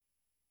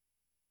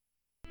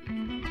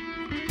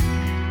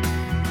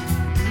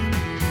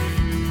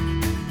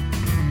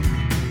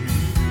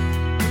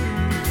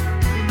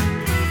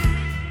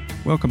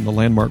Welcome to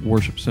Landmark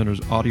Worship Center's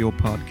audio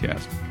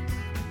podcast.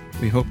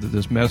 We hope that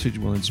this message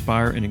will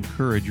inspire and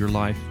encourage your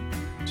life.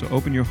 So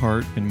open your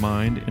heart and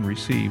mind and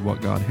receive what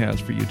God has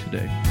for you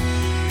today.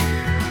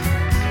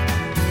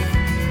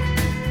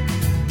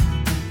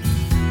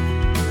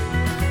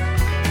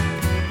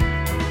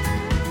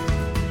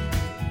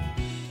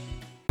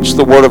 It's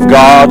the Word of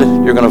God.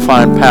 You're going to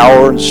find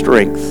power and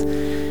strength,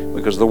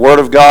 because the Word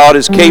of God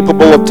is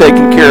capable of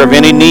taking care of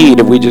any need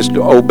if we just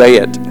obey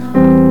it.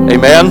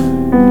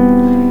 Amen?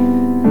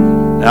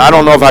 Now, I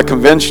don't know if I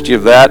convinced you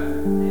of that.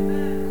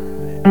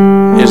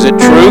 Is it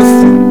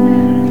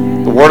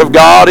truth? The Word of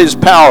God is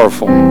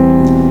powerful.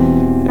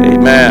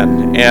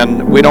 Amen.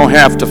 And we don't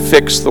have to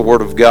fix the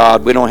Word of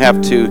God. We don't have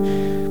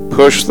to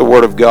push the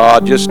Word of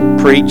God. Just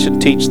preach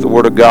and teach the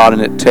Word of God,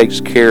 and it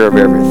takes care of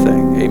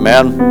everything.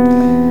 Amen.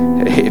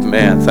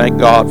 Amen. Thank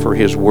God for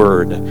His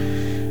Word.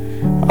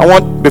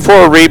 Before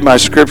I read my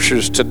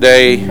scriptures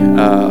today,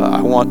 I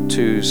want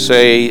to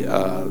say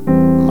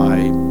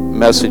my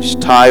message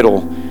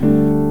title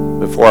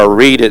before I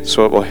read it,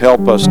 so it will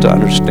help us to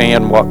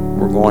understand what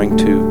we're going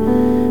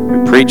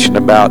to be preaching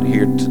about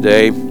here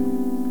today.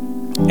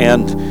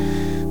 And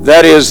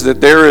that is that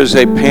there is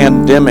a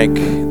pandemic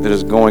that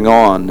is going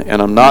on,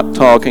 and I'm not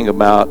talking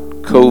about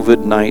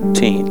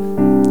COVID-19.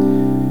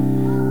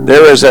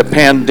 There is a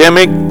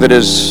pandemic that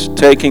is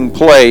taking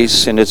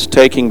place, and it's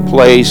taking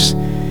place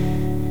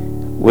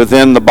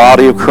within the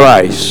body of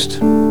Christ.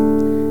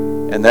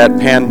 And that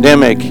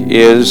pandemic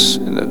is,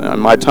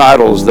 my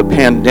title is The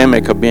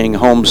Pandemic of Being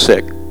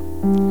Homesick.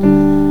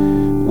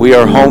 We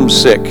are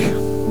homesick.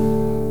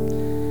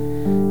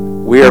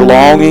 We are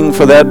longing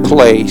for that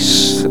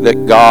place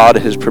that God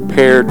has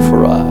prepared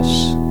for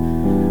us.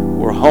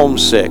 We're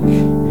homesick.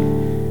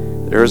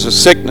 There is a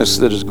sickness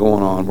that is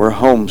going on. We're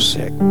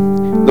homesick.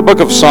 The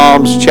book of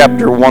Psalms,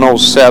 chapter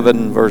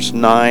 107, verse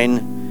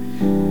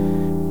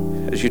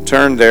 9. As you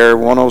turn there,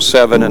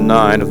 107 and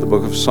 9 of the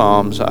book of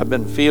Psalms, I've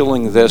been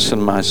feeling this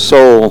in my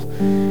soul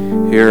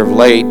here of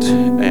late,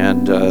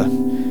 and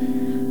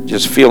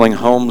just feeling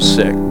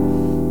homesick.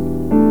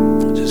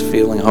 Just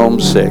feeling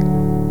homesick.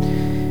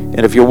 And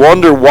if you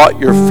wonder what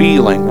you're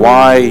feeling,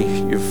 why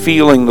you're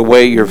feeling the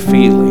way you're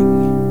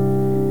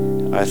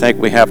feeling, I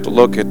think we have to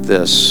look at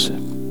this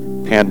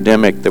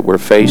pandemic that we're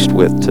faced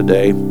with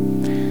today.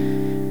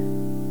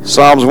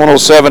 Psalms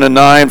 107 and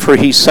 9, for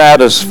He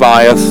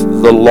satisfieth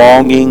the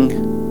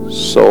longing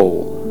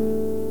soul,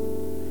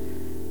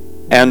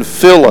 and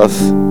filleth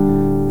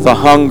the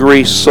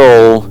hungry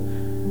soul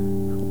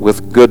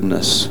with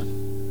goodness.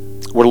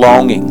 We're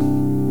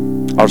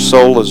longing. Our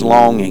soul is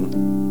longing.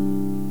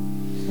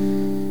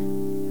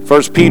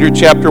 1 Peter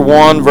chapter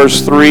 1,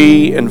 verse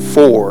 3 and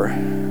 4.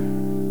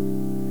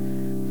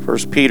 1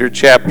 Peter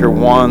chapter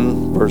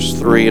 1, verse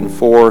 3 and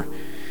 4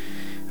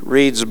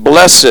 reads,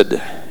 Blessed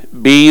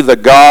be the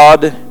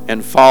God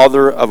and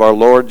Father of our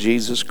Lord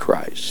Jesus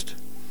Christ,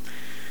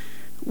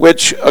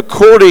 which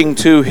according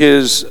to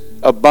His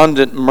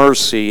abundant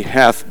mercy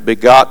hath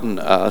begotten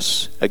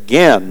us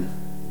again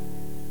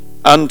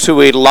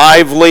unto a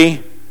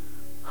lively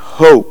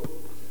hope.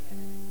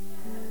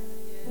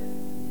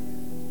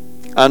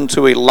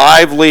 Unto a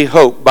lively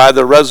hope by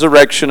the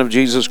resurrection of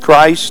Jesus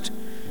Christ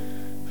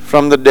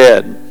from the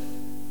dead.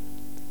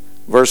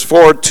 Verse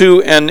 4,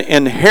 to an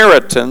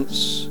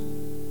inheritance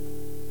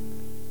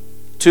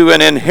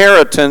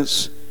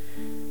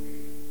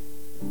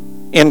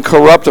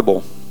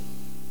incorruptible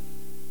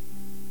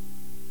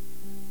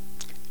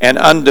and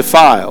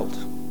undefiled,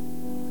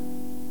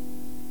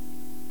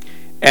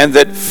 and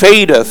that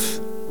fadeth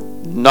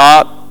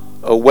not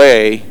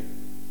away.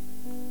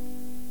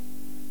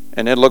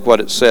 And then look what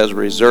it says,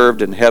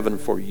 reserved in heaven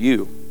for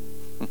you.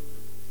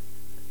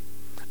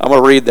 I'm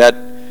going to read that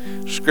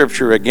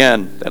scripture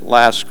again, that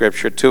last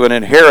scripture, to an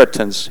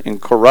inheritance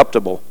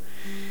incorruptible.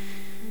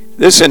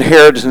 This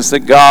inheritance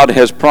that God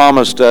has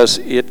promised us,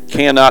 it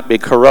cannot be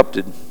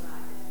corrupted.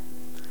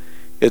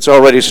 It's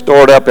already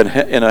stored up in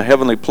a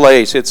heavenly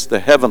place. It's the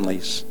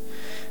heavenlies.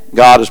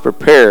 God has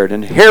prepared.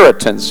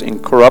 Inheritance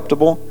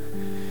incorruptible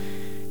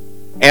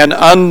and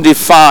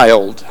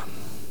undefiled.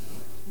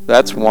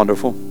 That's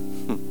wonderful.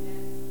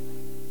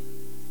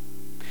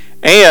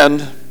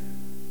 And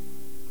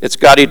it's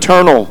got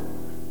eternal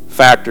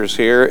factors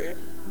here,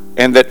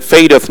 and that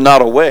fadeth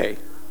not away.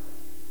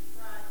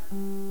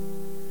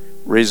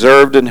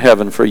 Reserved in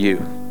heaven for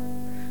you.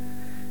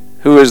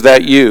 Who is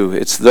that you?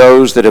 It's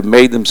those that have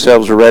made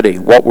themselves ready.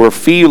 What we're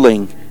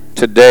feeling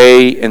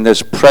today in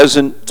this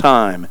present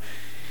time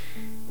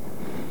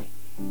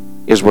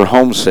is we're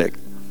homesick.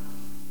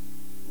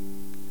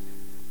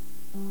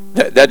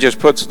 That just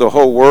puts the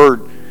whole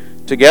word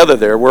together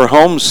there. We're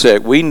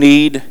homesick. We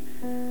need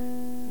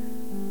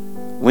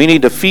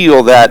to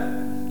feel that,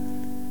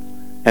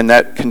 and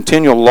that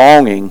continual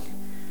longing.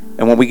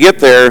 And when we get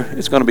there,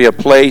 it's going to be a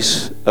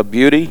place of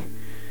beauty,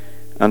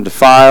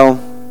 undefiled,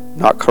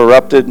 not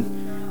corrupted,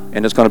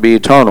 and it's going to be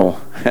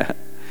eternal.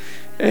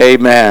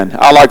 Amen.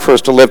 I'd like for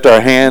us to lift our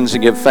hands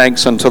and give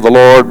thanks unto the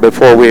Lord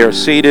before we are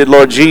seated.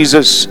 Lord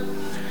Jesus,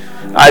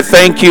 I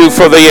thank you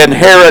for the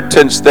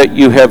inheritance that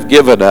you have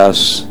given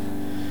us.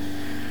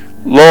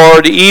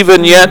 Lord,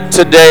 even yet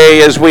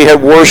today as we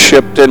have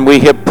worshiped and we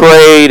have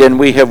prayed and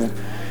we have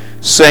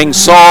sang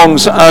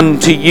songs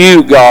unto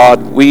you,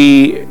 God,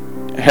 we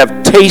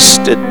have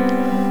tasted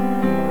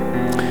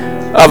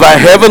of a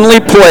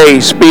heavenly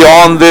place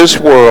beyond this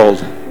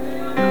world.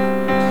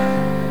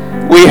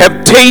 We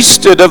have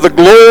tasted of the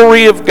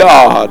glory of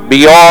God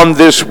beyond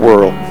this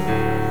world.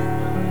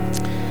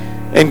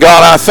 And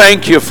God, I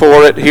thank you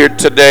for it here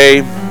today.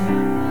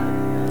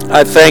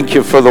 I thank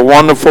you for the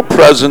wonderful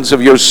presence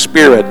of your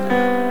Spirit,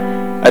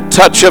 a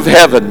touch of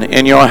heaven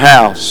in your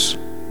house.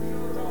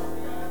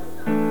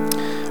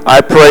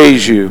 I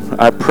praise you.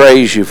 I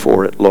praise you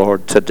for it,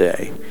 Lord,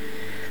 today.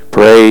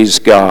 Praise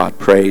God.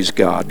 Praise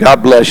God.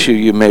 God bless you.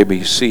 You may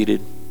be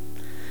seated.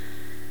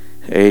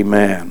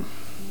 Amen.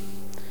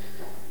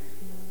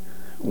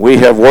 We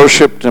have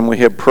worshiped and we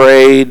have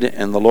prayed,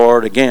 and the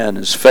Lord again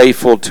is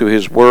faithful to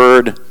his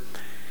word.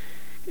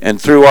 And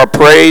through our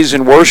praise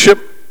and worship,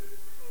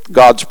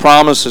 God's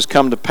promise has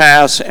come to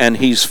pass, and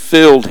he's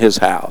filled his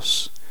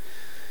house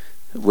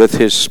with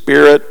his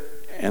Spirit,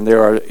 and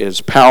there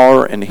is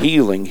power and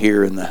healing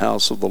here in the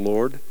house of the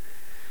Lord.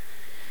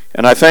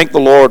 And I thank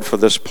the Lord for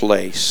this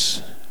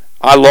place.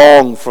 I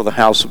long for the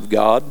house of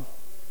God.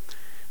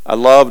 I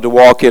love to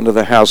walk into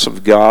the house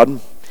of God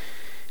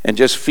and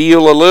just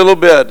feel a little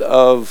bit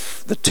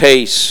of the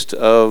taste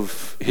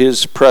of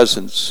his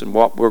presence and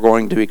what we're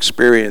going to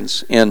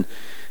experience in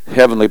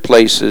heavenly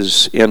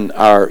places in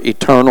our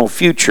eternal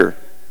future.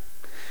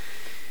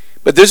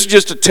 But this is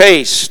just a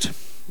taste.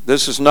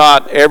 This is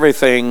not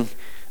everything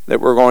that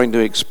we're going to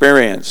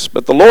experience.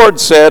 But the Lord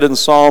said in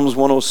Psalms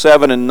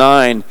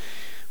 107:9,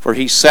 "For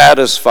he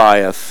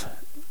satisfieth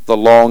the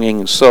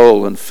longing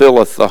soul and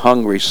filleth the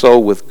hungry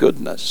soul with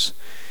goodness."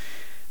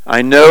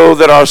 I know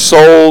that our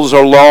souls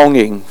are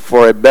longing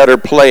for a better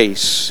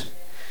place.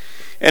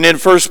 And in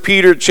 1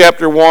 Peter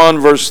chapter 1,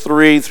 verse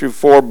 3 through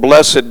 4,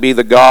 "Blessed be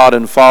the God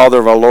and Father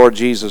of our Lord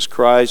Jesus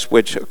Christ,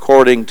 which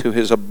according to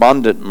his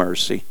abundant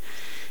mercy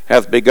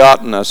hath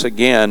begotten us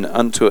again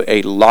unto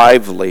a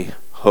lively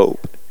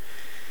hope."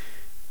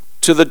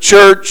 To the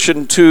church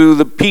and to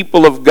the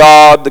people of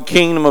God, the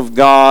kingdom of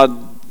God,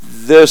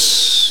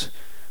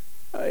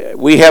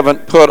 we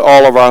haven't put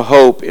all of our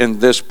hope in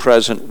this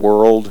present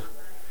world.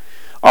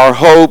 Our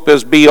hope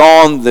is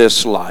beyond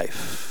this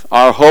life.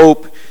 Our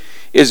hope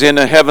is in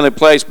a heavenly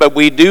place, but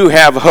we do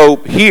have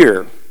hope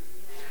here.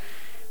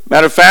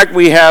 Matter of fact,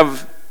 we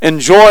have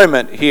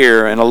enjoyment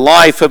here and a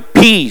life of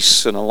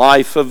peace and a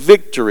life of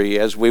victory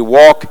as we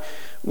walk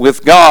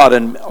with God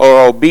and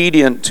are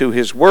obedient to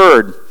his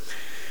word.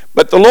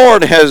 But the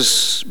Lord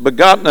has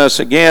begotten us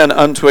again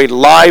unto a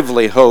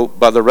lively hope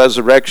by the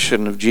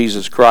resurrection of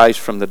Jesus Christ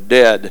from the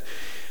dead.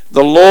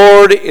 The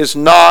Lord is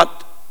not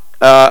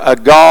a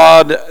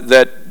God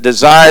that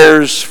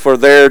desires for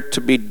there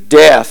to be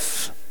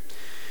death.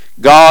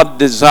 God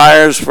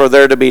desires for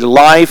there to be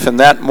life, and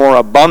that more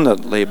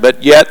abundantly.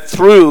 But yet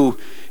through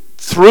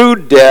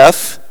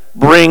death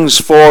brings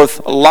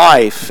forth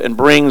life and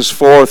brings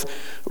forth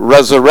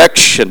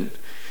resurrection.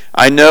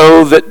 I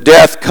know that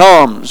death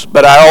comes,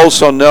 but I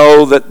also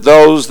know that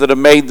those that have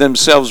made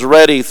themselves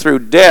ready through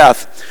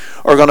death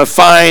are going to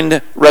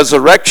find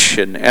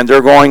resurrection, and they're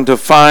going to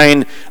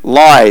find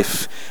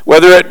life.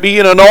 Whether it be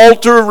in an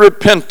altar of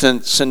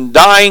repentance and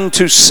dying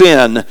to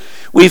sin,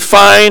 we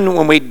find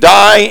when we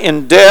die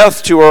in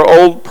death to our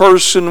old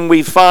person,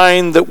 we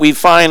find that we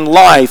find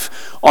life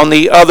on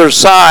the other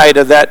side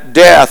of that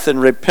death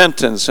and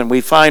repentance, and we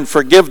find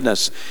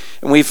forgiveness,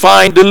 and we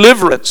find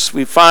deliverance.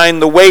 We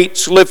find the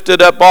weights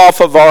lifted up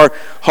off of our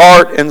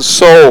heart and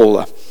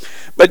soul.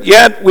 But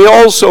yet we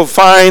also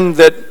find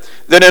that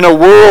in a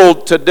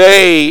world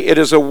today, it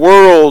is a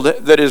world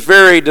that is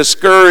very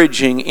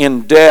discouraging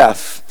in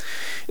death.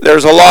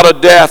 There's a lot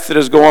of death that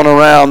is going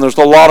around. There's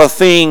a lot of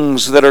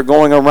things that are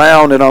going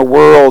around in our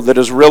world that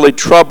is really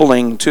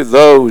troubling to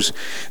those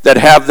that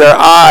have their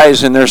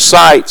eyes and their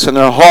sights and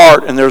their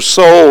heart and their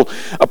soul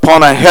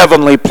upon a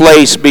heavenly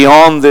place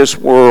beyond this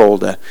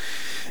world.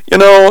 You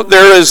know,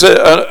 there is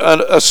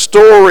a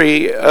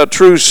story, a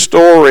true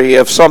story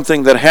of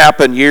something that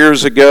happened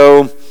years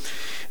ago.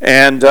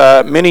 And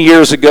many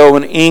years ago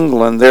in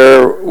England,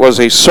 there was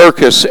a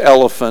circus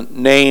elephant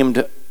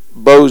named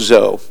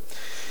Bozo.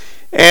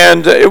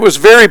 And it was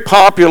very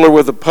popular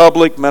with the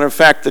public. Matter of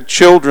fact, the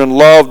children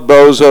loved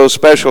Bozo,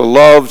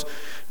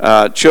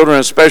 children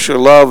especially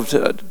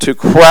loved to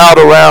crowd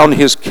around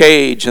his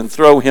cage and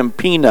throw him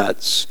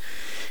peanuts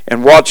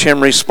and watch him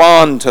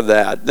respond to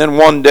that. Then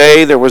one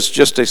day there was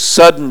just a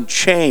sudden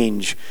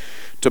change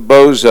to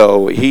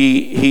Bozo.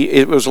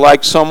 It was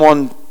like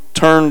someone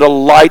turned a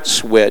light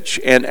switch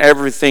and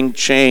everything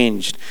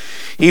changed.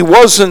 He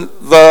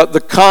wasn't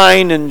the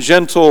kind and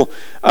gentle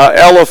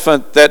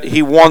elephant that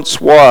he once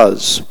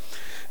was.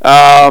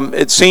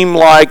 It seemed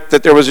like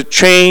that there was a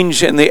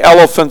change in the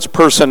elephant's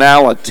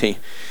personality.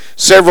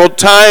 Several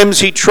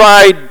times he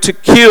tried to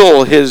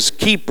kill his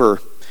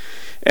keeper.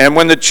 And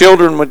when the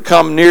children would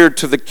come near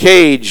to the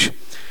cage,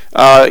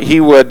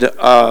 he would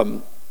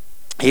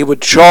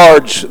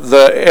charge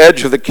the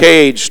edge of the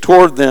cage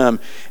toward them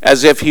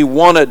as if he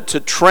wanted to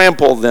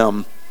trample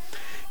them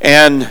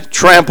and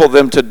trample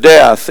them to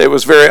death. It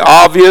was very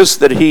obvious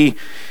that he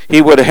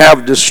would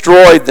have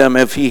destroyed them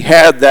if he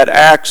had that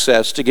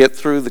access to get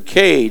through the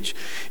cage.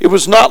 It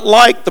was not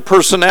like the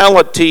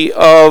personality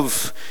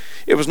of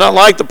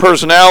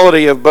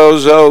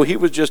Bozo. He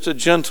was just a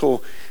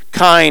gentle,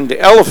 kind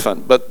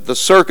elephant. But the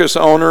circus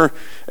owner,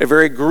 a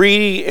very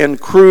greedy and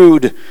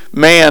crude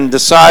man,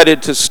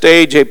 decided to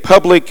stage a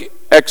public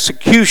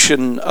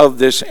execution of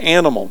this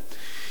animal.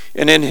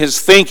 And in his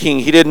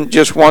thinking, he didn't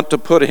just want to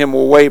put him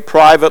away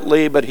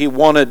privately, but he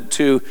wanted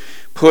to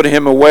put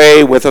him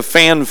away with a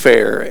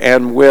fanfare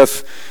and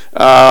with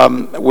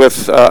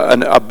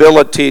an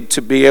ability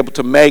to be able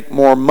to make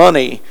more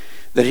money,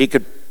 that he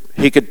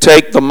could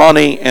take the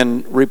money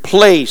and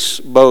replace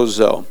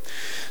Bozo.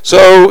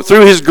 So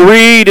through his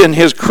greed and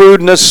his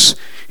crudeness,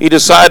 he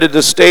decided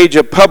to stage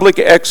a public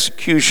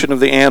execution of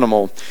the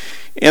animal.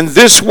 In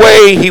this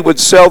way, he would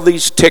sell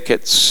these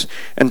tickets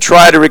and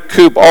try to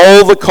recoup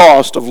all the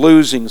cost of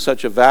losing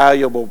such a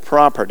valuable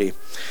property.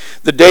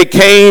 The day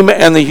came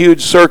and the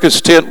huge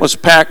circus tent was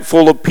packed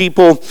full of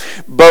people.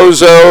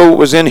 Bozo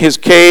was in his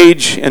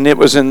cage, and it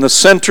was in the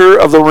center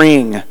of the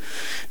ring.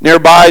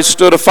 Nearby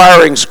stood a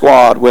firing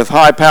squad with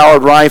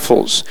high-powered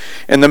rifles,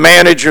 and the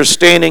manager,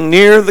 standing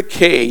near the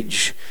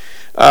cage,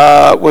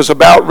 was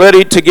about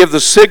ready to give the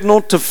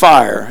signal to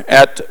fire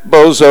at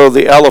Bozo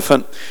the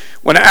elephant,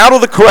 when out of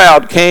the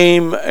crowd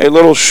came a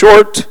little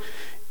short,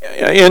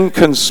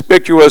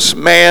 inconspicuous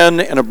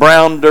man in a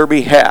brown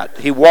derby hat.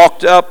 He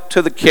walked up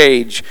to the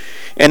cage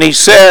and he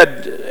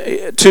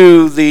said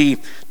to the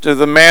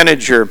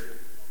manager,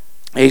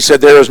 he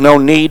said, "There is no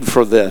need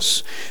for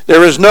this.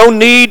 There is no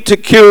need to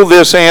kill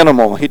this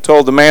animal," he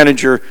told the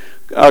manager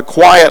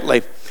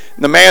quietly.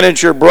 The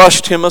manager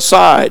brushed him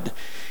aside.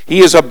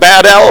 "He is a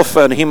bad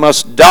elephant. He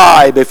must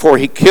die before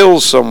he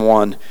kills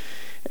someone."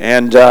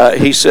 And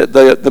he said,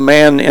 the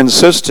man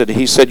insisted.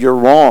 He said, "You're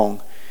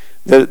wrong.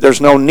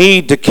 There's no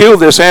need to kill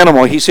this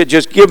animal." He said,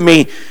 "Just give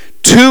me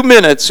 2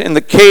 minutes in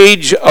the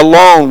cage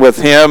alone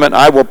with him, and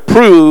I will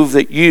prove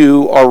that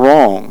you are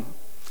wrong."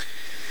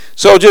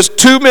 So just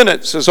 2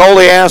 minutes is all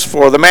he asked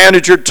for. The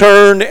manager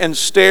turned and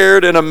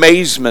stared in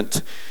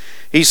amazement.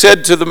 He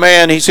said to the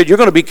man, he said, "You're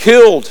going to be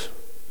killed."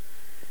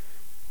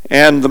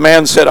 And the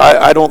man said,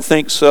 I don't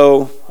think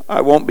so.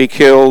 I won't be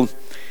killed."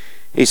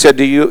 He said,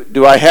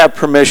 do I have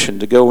permission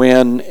to go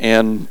in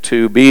and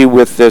to be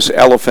with this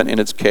elephant in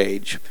its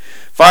cage?"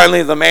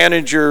 Finally, the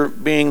manager,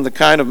 being the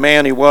kind of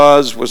man he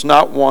was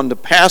not one to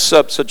pass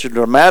up such a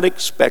dramatic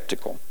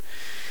spectacle.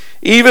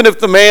 Even if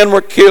the man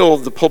were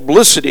killed, the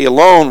publicity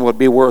alone would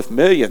be worth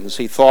millions,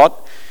 he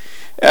thought,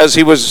 as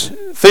he was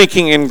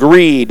thinking in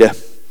greed.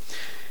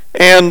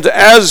 And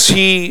as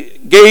he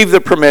gave the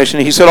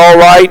permission, he said, "All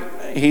right."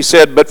 He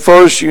said, "But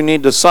first you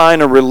need to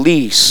sign a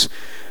release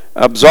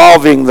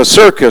absolving the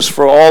circus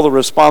for all the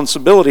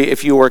responsibility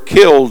if you are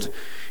killed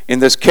in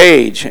this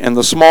cage." And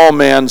the small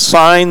man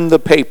signed the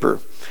paper.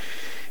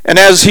 And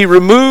as he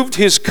removed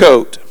his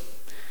coat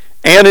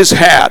and his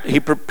hat, he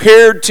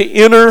prepared to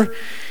enter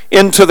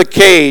into the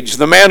cage.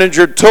 The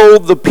manager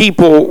told the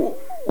people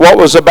what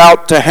was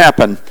about to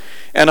happen,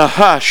 and a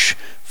hush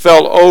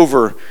fell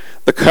over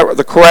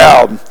the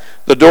crowd.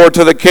 The door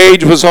to the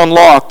cage was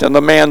unlocked, and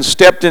the man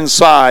stepped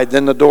inside.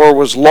 Then the door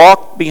was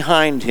locked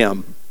behind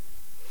him.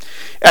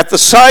 At the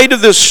sight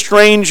of this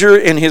stranger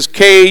in his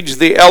cage,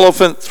 the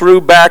elephant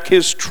threw back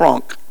his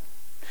trunk,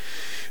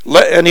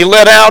 and he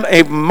let out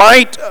a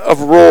mite of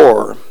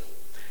roar,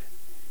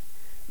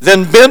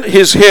 then bent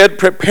his head,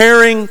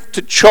 preparing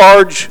to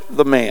charge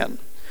the man.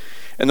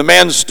 And the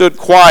man stood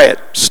quiet,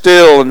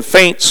 still, and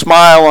faint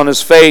smile on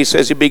his face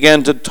as he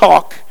began to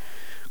talk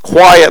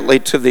quietly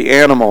to the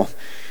animal.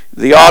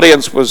 The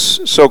audience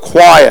was so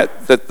quiet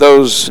that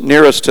those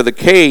nearest to the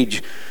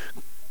cage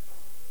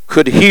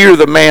could hear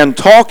the man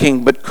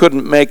talking, but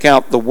couldn't make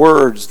out the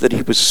words that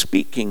he was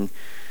speaking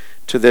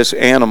to this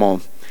animal.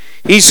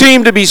 He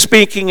seemed to be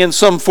speaking in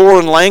some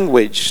foreign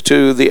language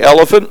to the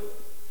elephant.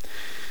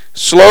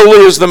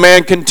 Slowly, as the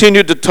man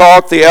continued to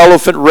talk, the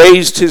elephant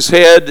raised his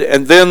head,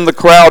 and then the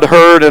crowd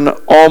heard an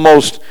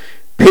almost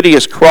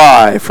piteous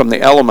cry from the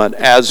elephant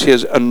as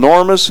his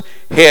enormous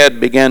head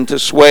began to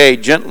sway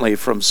gently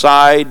from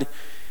side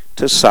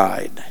to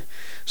side.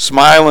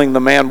 Smiling, the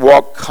man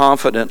walked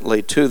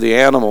confidently to the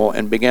animal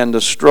and began to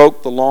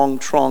stroke the long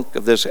trunk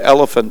of this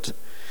elephant.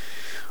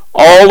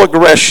 All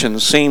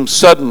aggression seemed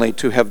suddenly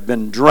to have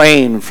been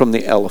drained from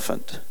the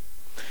elephant.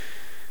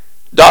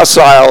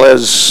 Docile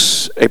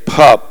as a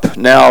pup,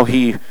 now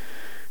he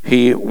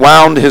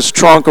wound his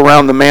trunk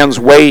around the man's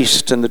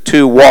waist, and the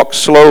two walked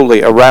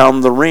slowly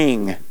around the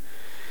ring.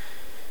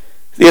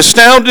 The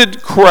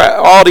astounded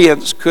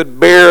audience could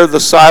bear the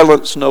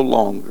silence no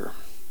longer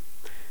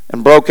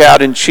and broke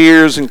out in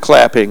cheers and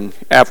clapping.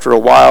 After a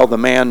while, the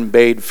man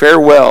bade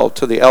farewell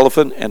to the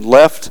elephant and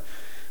left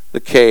the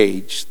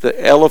cage.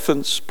 The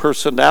elephant's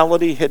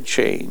personality had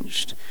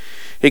changed.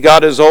 He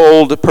got his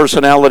old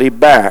personality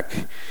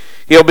back.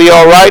 He'll be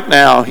all right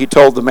now, he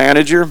told the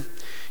manager.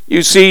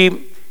 You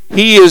see,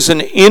 he is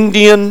an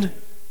Indian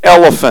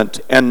elephant,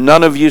 and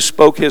none of you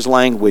spoke his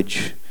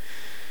language,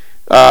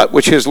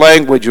 which his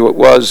language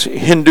was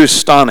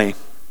Hindustani.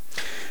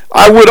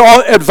 I would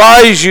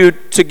advise you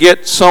to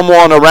get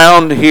someone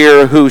around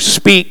here who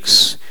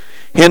speaks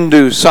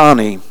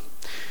Hindustani.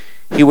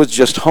 He was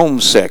just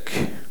homesick.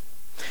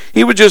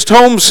 He was just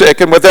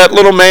homesick, and with that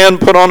little man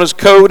put on his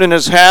coat and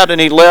his hat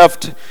and he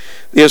left,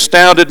 the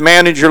astounded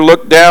manager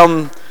looked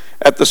down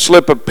at the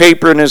slip of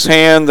paper in his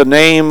hand. The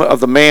name of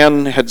the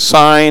man had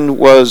signed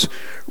was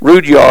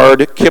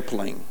Rudyard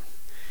Kipling.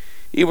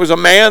 He was a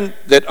man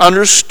that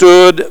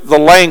understood the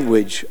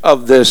language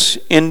of this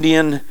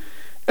Indian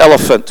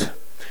elephant.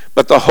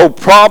 But the whole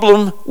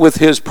problem with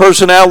his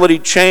personality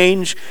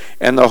change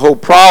and the whole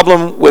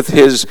problem with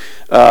his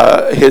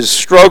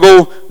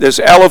struggle, this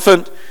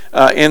elephant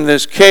in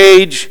this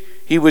cage,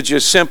 he was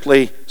just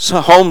simply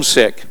so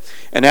homesick.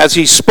 And as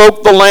he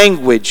spoke the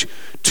language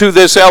to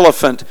this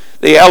elephant,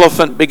 the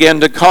elephant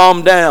began to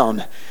calm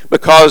down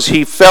because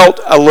he felt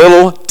a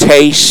little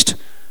taste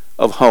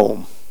of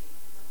home.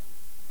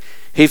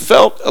 He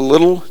felt a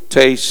little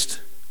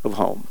taste of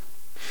home.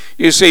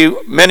 You see,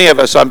 many of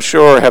us, I'm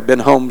sure, have been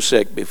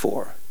homesick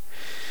before.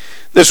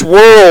 This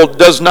world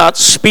does not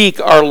speak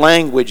our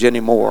language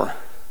anymore.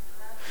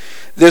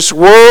 This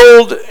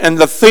world and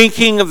the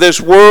thinking of this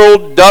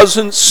world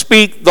doesn't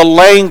speak the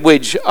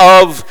language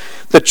of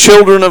the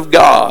children of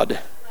God.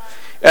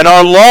 And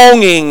our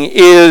longing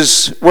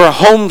is, we're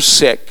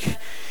homesick.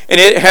 And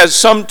it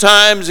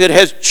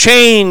has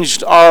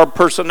changed our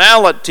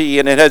personality,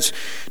 and it has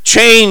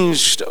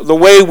changed the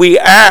way we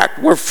act.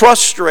 We're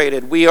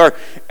frustrated. We are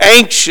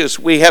anxious.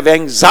 We have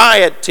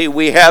anxiety.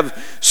 We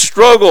have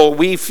struggle.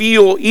 We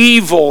feel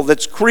evil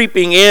that's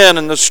creeping in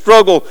and the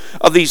struggle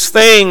of these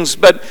things.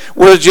 But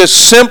we're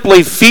just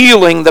simply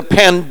feeling the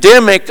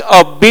pandemic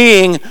of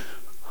being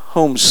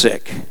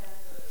homesick.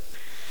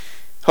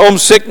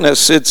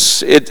 Homesickness,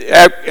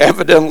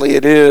 evidently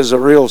it is a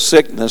real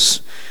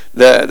sickness.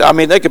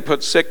 They could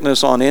put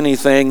sickness on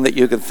anything that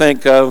you could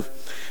think of.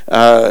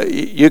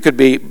 You could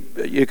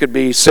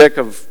be sick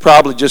of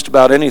probably just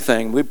about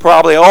anything. We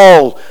probably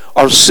all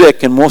are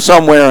sick in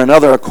some way or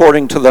another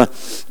according to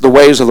the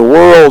ways of the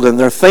world and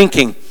their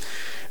thinking.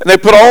 And they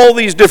put all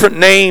these different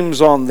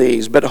names on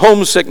these. But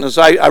homesickness,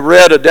 I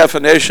read a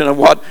definition of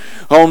what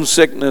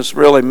homesickness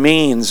really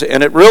means,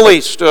 and it really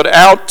stood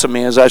out to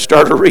me as I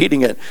started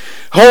reading it.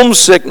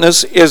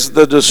 Homesickness is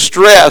the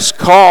distress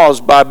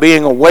caused by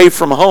being away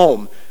from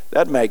home.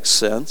 That makes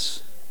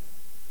sense.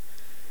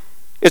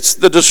 It's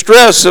the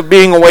distress of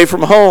being away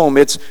from home.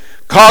 Its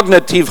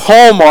cognitive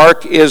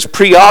hallmark is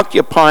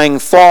preoccupying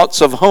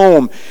thoughts of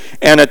home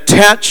and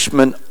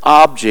attachment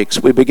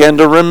objects. We begin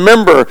to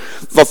remember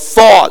the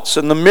thoughts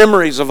and the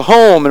memories of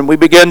home, and we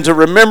begin to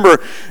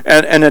remember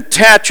and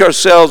attach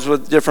ourselves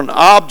with different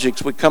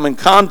objects we come in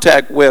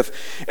contact with.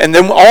 And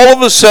then all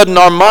of a sudden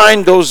our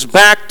mind goes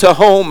back to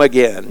home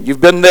again.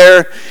 You've been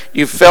there.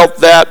 You've felt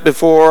that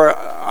before.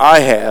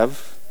 I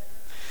have.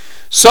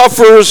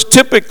 Sufferers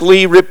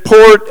typically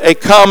report a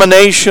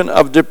combination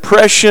of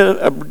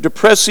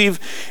depressive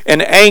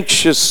and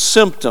anxious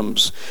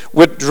symptoms,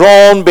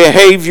 withdrawn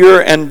behavior,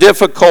 and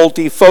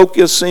difficulty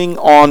focusing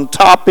on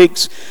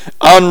topics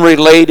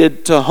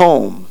unrelated to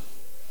home.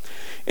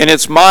 In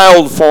its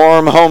mild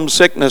form,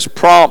 homesickness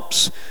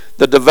prompts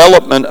the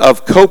development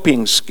of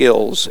coping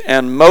skills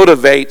and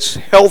motivates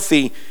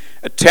healthy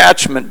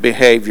attachment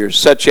behaviors,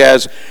 such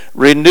as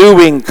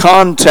renewing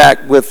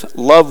contact with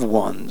loved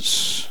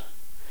ones.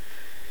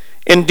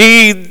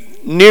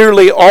 Indeed,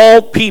 nearly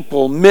all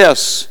people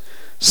miss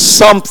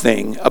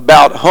something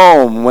about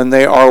home when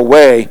they are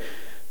away,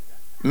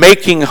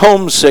 making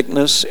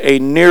homesickness a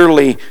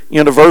nearly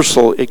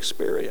universal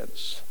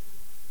experience.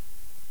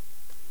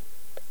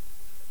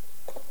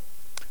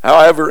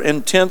 However,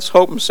 intense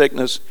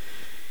homesickness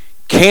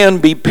can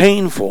be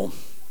painful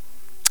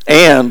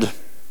and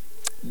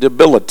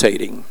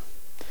debilitating.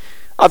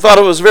 I thought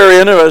it was very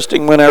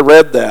interesting when I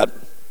read that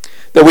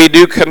we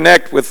do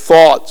connect with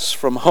thoughts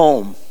from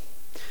home.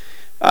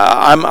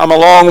 I'm a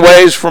long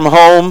ways from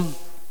home.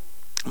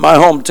 My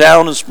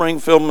hometown is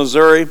Springfield,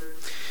 Missouri.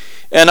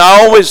 And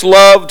I always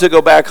love to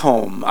go back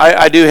home.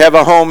 I do have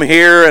a home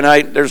here,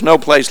 and there's no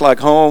place like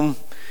home.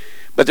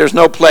 But there's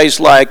no place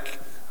like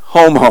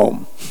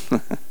home.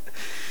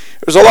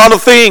 There's a lot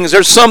of things.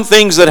 There's some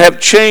things that have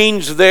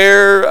changed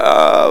there.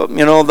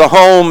 The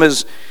home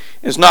is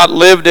not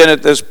lived in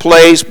at this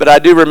place. But I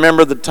do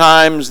remember the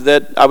times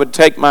that I would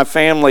take my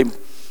family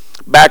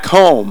back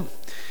home.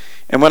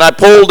 And when I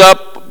pulled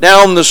up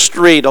down the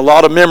street, a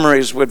lot of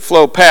memories would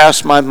flow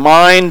past my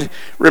mind,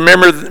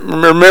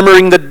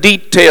 remembering the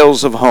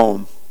details of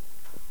home.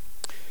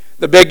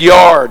 The big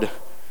yard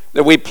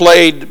that we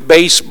played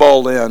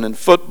baseball in and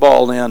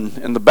football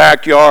in the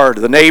backyard.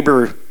 The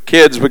neighbor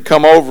kids would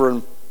come over,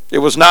 and it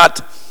was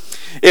not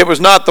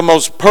the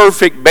most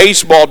perfect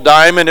baseball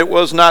diamond. It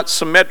was not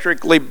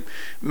symmetrically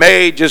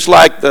made just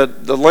like the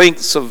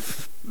lengths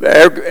of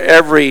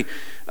every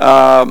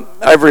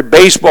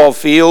baseball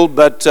field,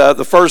 but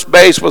the first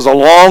base was a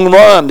long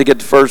run to get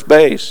to first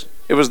base.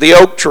 It was the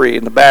oak tree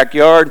in the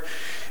backyard.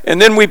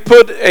 And then we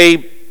put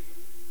a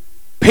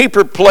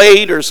paper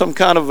plate or some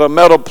kind of a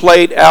metal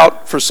plate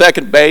out for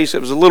second base.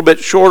 It was a little bit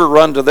shorter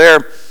run to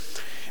there.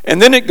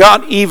 And then it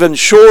got even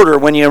shorter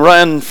when you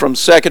run from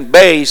second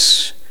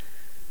base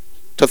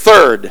to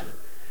third,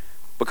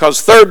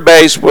 because third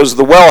base was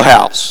the well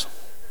house.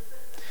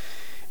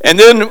 And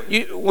then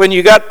when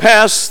you got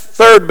past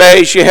third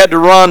base, you had to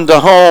run to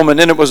home, and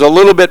then it was a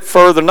little bit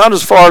further, not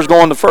as far as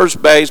going to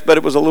first base, but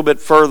it was a little bit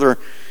further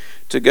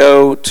to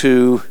go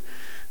to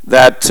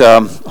that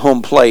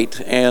home plate.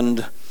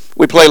 And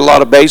we played a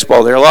lot of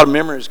baseball there. A lot of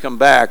memories come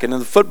back. And in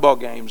the football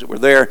games that were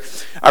there,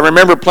 I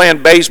remember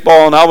playing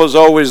baseball, and I was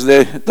always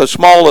the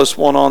smallest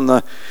one on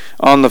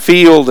the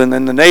field and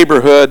in the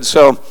neighborhood.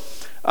 So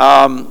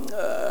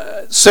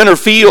center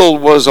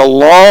field was a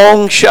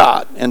long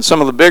shot, and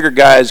some of the bigger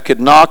guys could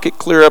knock it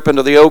clear up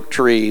into the oak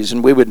trees,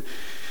 and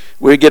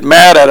we'd get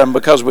mad at them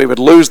because we would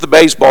lose the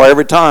baseball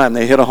every time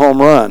they hit a home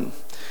run.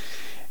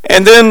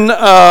 And then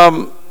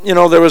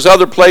there was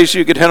other places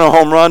you could hit a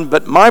home run,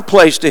 but my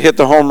place to hit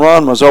the home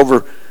run was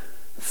over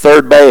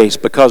third base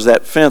because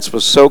that fence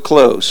was so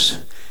close.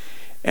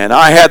 And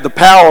I had the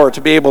power to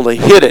be able to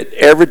hit it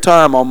every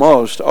time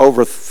almost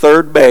over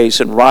third base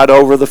and right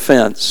over the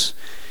fence,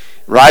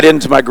 right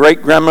into my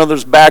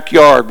great-grandmother's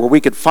backyard where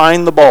we could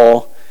find the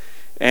ball.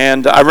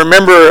 And I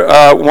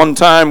remember one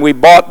time we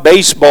bought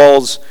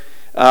baseballs.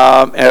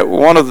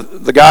 One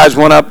of the guys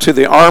went up to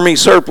the Army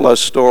surplus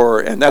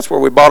store, and that's where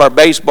we bought our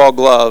baseball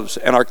gloves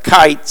and our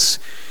kites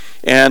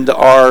and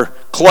our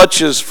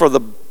clutches for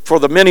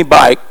the mini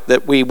bike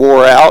that we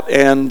wore out.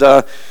 And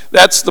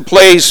that's the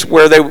place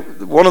where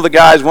one of the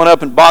guys went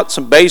up and bought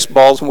some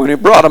baseballs, and when he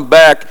brought them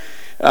back,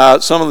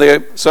 some of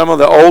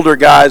the older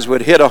guys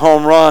would hit a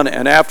home run,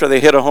 and after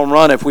they hit a home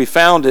run, if we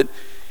found it,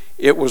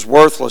 it was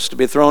worthless to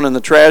be thrown in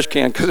the trash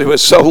can because it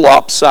was so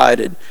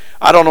lopsided.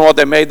 I don't know what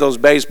they made those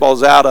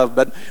baseballs out of,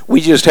 but we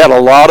just had a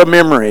lot of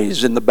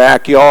memories in the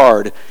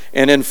backyard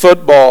and in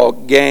football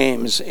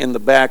games in the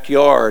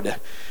backyard.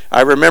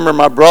 I remember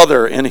my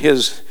brother in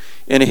his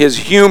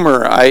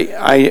humor.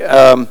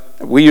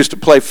 We used to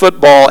play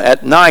football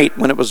at night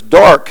when it was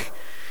dark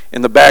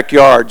in the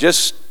backyard,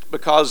 just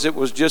because it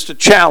was just a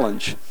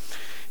challenge.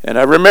 And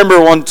I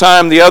remember one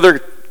time the other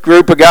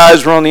group of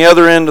guys were on the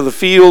other end of the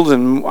field,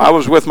 and I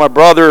was with my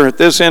brother at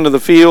this end of the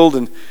field,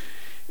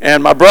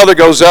 and my brother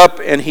goes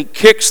up and he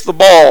kicks the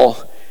ball,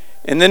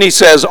 and then he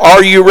says,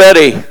 "Are you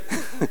ready?"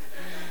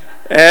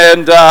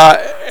 And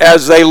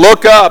as they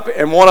look up,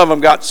 and one of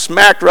them got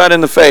smacked right in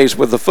the face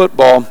with the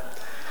football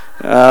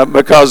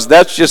because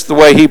that's just the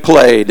way he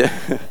played.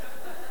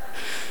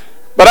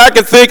 But I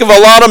can think of a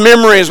lot of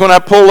memories when I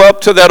pull up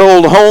to that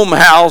old home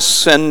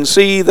house and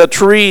see the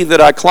tree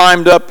that I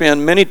climbed up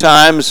in many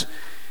times.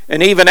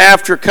 And even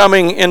after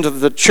coming into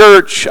the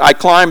church, I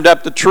climbed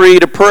up the tree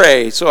to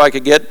pray so I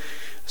could get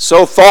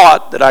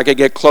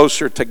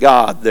closer to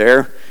God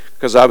there,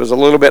 because I was a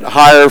little bit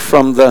higher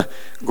from the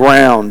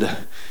ground.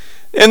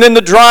 And then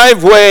the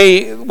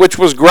driveway, which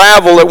was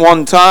gravel at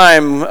one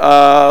time,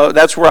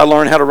 that's where I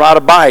learned how to ride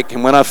a bike.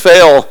 And when I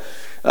fell,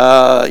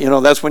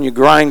 that's when you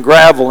grind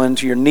gravel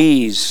into your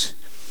knees.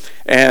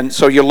 And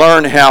so you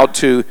learn how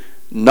to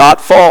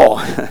not fall.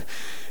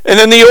 And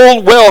then the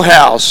old well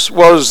house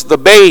was the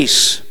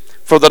base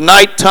for the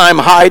nighttime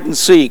hide and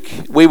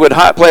seek. We would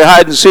play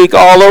hide and seek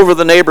all over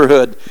the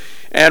neighborhood.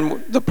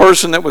 And the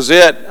person that was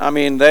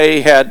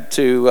they had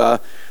to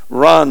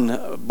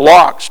run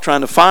blocks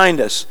trying to find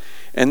us.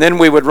 And then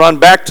we would run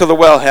back to the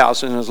well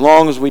house, and as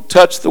long as we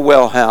touched the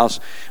well house,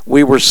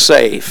 we were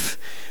safe.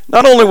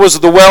 Not only was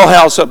the well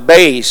house a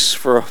base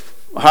for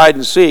hide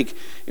and seek,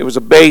 it was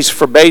a base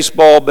for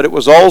baseball, but it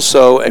was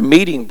also a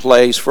meeting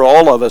place for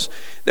all of us,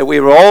 that we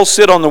would all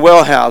sit on the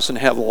well house and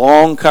have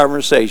long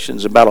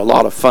conversations about a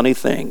lot of funny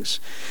things.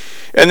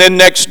 And then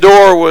next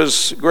door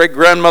was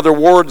great-grandmother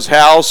Ward's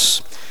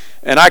house,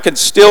 and I could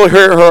still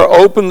hear her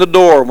open the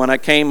door when I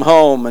came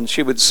home, and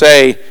she would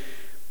say,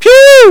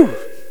 "Pew!"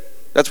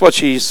 That's what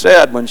she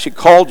said when she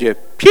called you.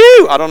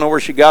 Pew! I don't know where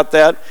she got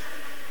that.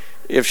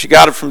 If she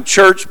got it from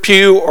church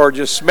pew or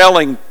just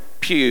smelling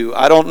pew.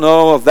 I don't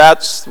know if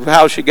that's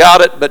how she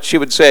got it, but she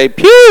would say,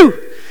 "Pew!"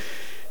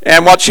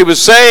 And what she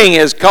was saying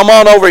is, "Come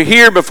on over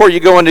here before you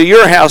go into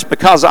your house,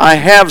 because I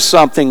have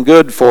something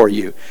good for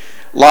you."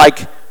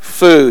 Like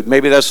food.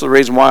 Maybe that's the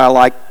reason why I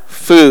like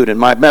food, and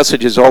my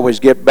messages always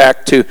get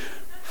back to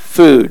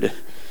food.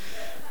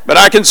 But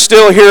I can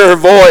still hear her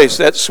voice,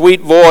 that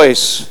sweet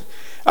voice.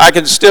 I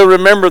can still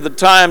remember the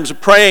times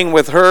praying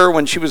with her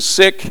when she was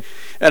sick,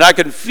 and I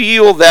could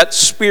feel that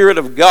Spirit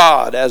of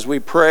God as we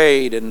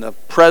prayed, and the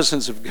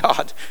presence of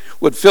God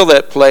would fill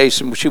that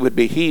place, and she would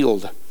be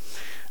healed.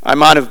 I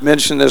might have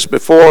mentioned this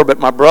before, but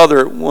my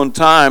brother one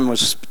time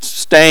was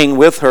staying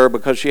with her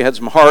because she had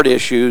some heart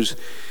issues,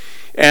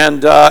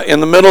 and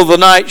in the middle of the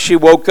night she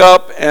woke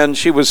up and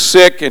she was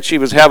sick, and she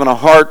was having a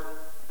heart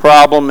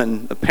problem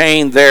and the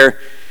pain there.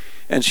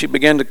 and she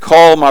began to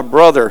call my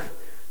brother,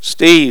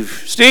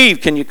 Steve. Steve,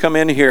 can you come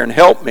in here and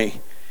help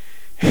me?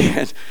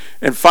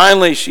 And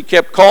finally she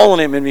kept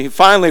calling him, and he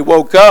finally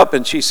woke up,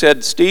 and she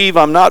said, Steve,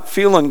 I'm not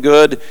feeling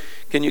good.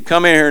 Can you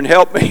come in here and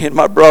help me? And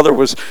my brother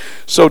was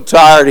so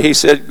tired. He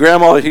said,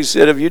 Grandma, he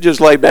said, if you just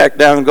lay back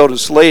down and go to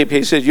sleep,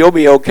 he said, you'll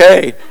be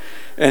okay.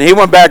 And he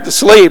went back to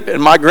sleep.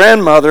 And my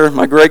grandmother,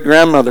 my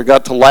great-grandmother,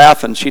 got to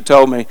laughing. She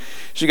told me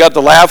she got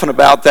to laughing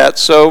about that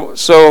so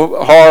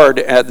hard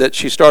that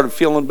she started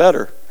feeling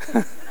better.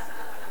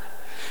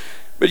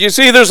 But you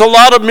see, there's a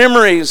lot of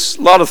memories,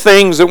 a lot of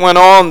things that went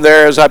on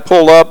there as I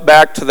pull up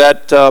back to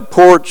that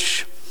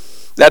porch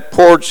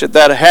at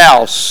that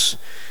house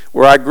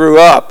where I grew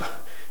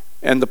up.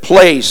 And the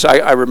place,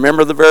 I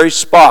remember the very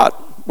spot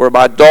where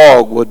my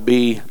dog would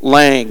be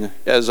laying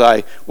as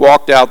I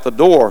walked out the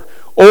door.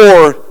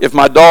 Or if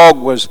my dog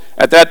was,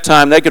 at that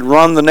time, they could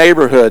run the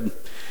neighborhood.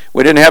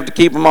 We didn't have to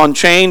keep them on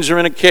chains or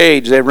in a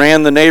cage. They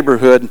ran the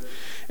neighborhood.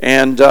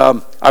 And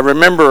I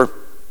remember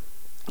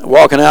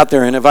walking out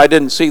there, and if I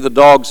didn't see the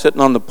dog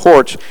sitting on the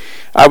porch,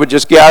 I would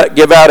just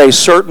give out a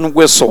certain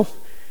whistle.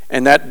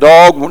 And that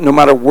dog, no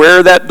matter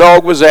where that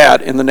dog was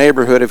at in the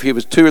neighborhood, if he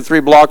was 2 or 3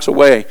 blocks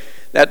away,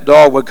 that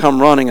dog would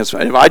come running. If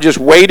I just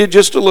waited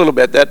just a little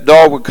bit, that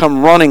dog would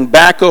come running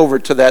back over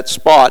to that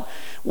spot,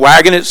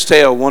 wagging its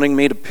tail, wanting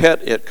me to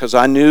pet it, because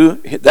I knew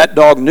that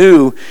dog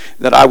knew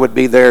that I would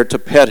be there to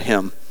pet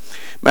him.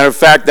 Matter of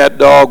fact, that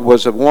dog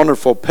was a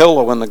wonderful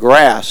pillow in the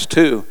grass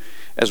too,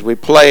 as we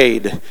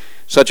played.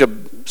 Such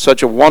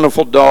a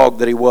wonderful dog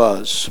that he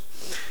was.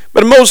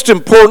 But most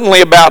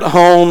importantly about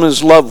home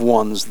is loved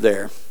ones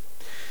there.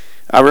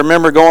 I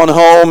remember going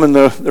home and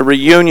the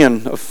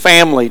reunion of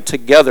family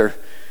together.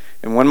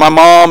 And when my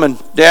mom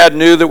and dad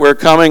knew that we were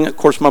coming, of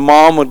course my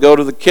mom would go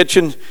to the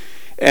kitchen.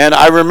 And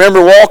I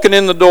remember walking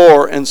in the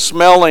door and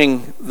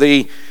smelling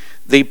the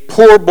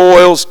poor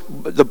boy's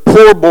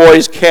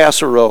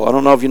casserole. I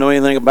don't know if you know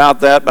anything about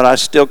that, but I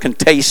still can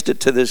taste it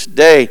to this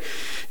day.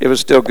 It was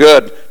still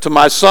good. To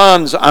my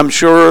sons, I'm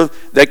sure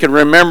they can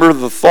remember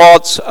the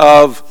thoughts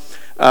of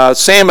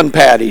salmon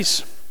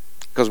patties,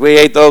 because we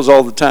ate those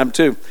all the time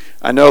too.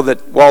 I know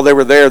that while they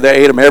were there,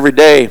 they ate them every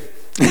day.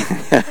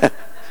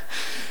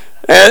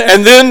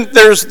 And then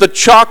there's the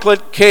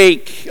chocolate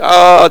cake.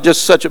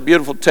 Just such a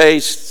beautiful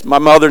taste. My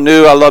mother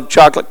knew I loved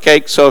chocolate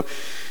cake, so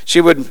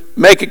she would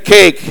make a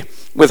cake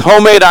with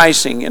homemade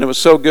icing, and it was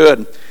so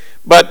good.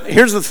 But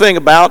here's the thing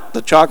about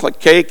the chocolate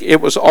cake. It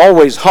was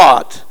always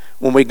hot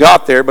when we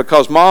got there,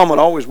 because Mom would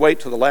always wait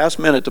till the last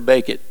minute to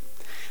bake it.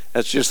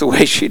 That's just the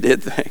way she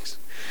did things.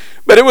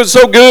 But it was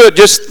so good,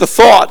 just the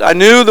thought. I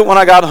knew that when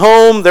I got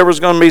home, there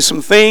was going to be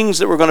some things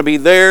that were going to be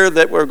there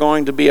that were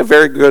going to be a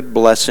very good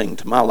blessing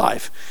to my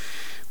life.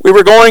 We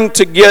were going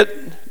to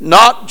get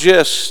not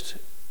just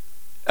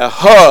a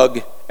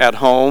hug at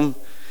home,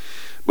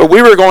 but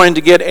we were going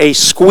to get a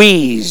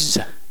squeeze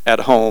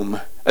at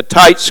home, a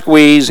tight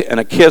squeeze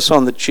and a kiss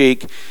on the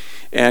cheek,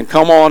 and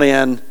come on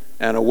in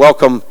and a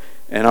welcome,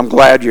 and I'm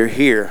glad you're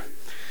here.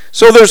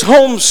 So there's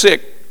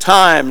homesick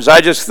times.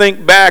 I just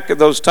think back at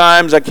those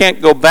times. I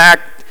can't go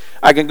back.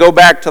 I can go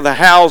back to the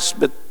house,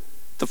 but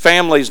the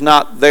family's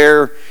not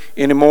there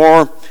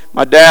anymore.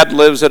 My dad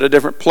lives at a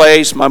different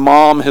place. My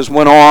mom has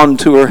went on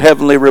to her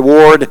heavenly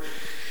reward.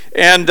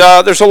 And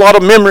there's a lot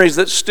of memories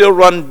that still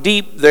run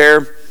deep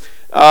there.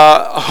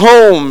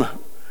 Home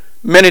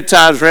many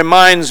times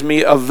reminds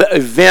me of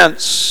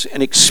events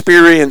and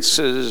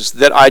experiences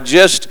that I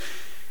just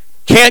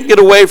can't get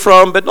away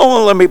from, but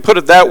don't let me put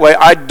it that way,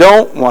 I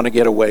don't want to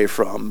get away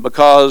from,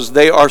 because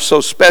they are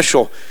so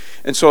special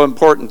and so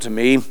important to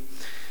me.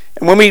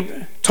 And when we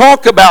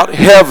talk about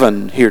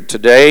heaven here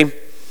today,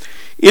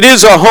 it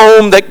is a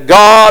home that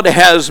God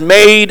has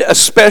made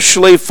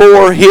especially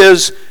for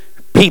His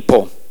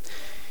people.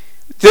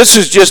 This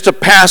is just a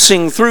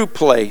passing through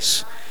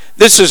place.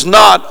 This is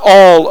not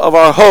all of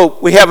our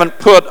hope. We haven't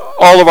put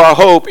all of our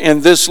hope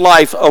in this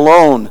life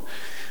alone.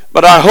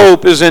 But our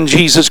hope is in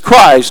Jesus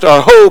Christ.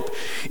 Our hope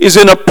is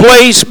in a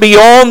place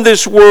beyond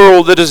this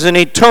world that is an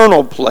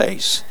eternal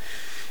place.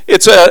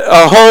 It's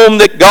a home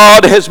that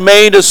God has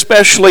made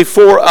especially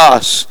for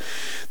us.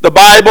 The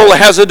Bible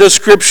has a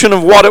description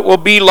of what it will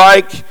be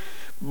like,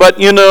 but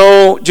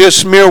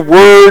just mere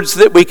words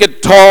that we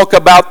could talk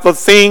about the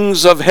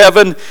things of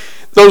heaven,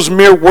 those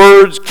mere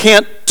words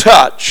can't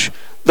touch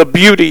the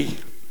beauty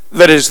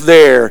that is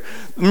there.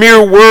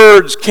 Mere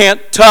words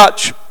can't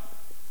touch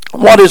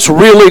what it's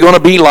really going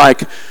to be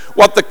like,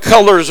 what the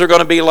colors are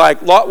going to be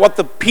like, what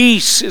the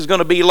peace is going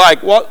to be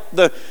like, what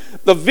the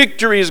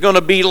victory is going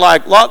to be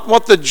like,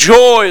 what the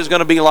joy is going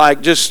to be like,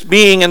 just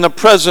being in the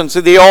presence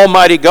of the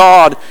Almighty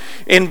God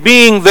and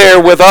being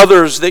there with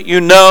others that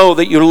you know,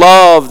 that you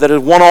love, that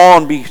have went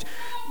on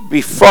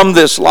be from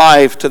this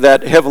life to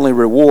that heavenly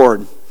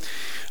reward.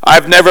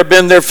 I've never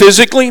been there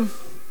physically.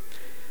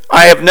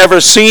 I have never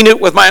seen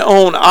it with my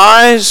own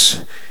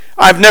eyes.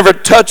 I've never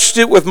touched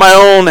it with my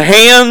own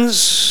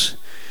hands,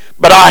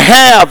 but I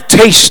have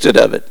tasted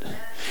of it.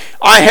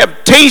 I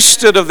have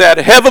tasted of that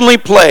heavenly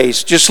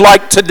place. Just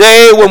like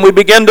today when we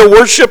begin to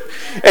worship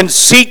and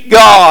seek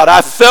God,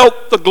 I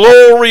felt the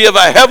glory of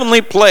a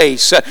heavenly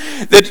place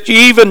that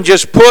even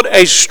just put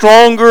a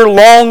stronger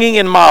longing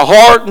in my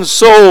heart and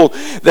soul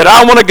that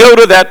I want to go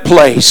to that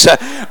place.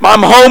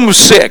 I'm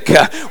homesick.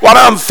 What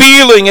I'm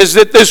feeling is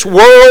that this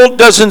world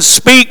doesn't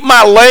speak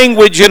my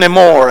language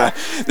anymore.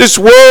 This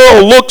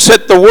world looks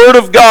at the Word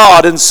of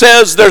God and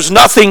says there's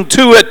nothing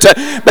to it,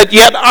 but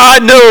yet I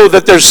know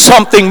that there's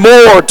something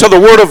more to the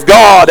Word of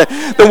God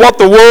than what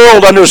the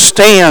world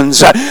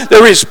understands.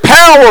 There is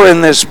power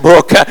in this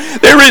book.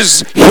 There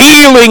is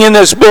healing in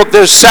this book.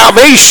 There's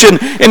salvation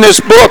in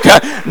this book,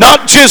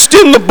 not just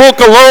in the book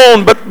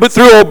alone, but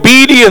through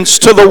obedience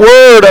to the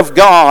Word of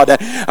God.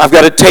 I've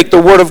got to take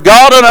the Word of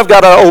God and I've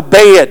got to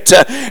obey it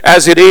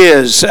as it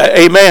is.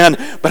 Amen.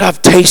 But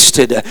I've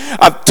tasted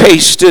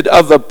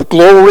of the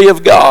glory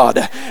of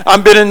God.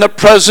 I've been in the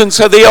presence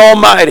of the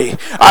Almighty.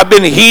 I've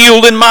been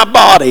healed in my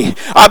body.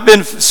 I've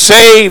been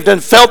saved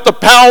and felt the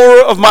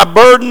power of my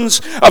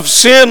burdens of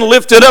sin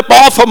lifted up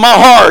off of my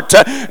heart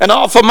and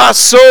off of my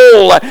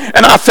soul.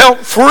 And I felt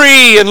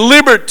free and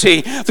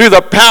liberty through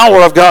the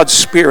power of God's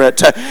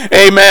Spirit.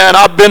 Amen.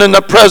 I've been in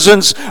the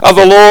presence of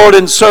the Lord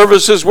in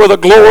services where the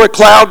glory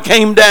cloud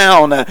came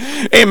down.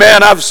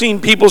 Amen. I've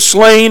seen people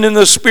slain in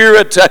the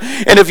Spirit.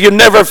 And if you've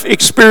never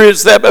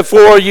experienced that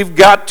before, you've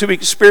got to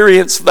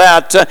experience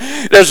that.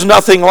 There's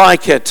nothing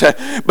like it.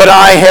 But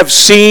I have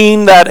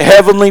seen that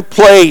heavenly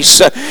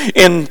place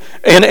in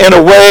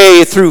a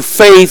way through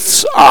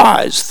faith's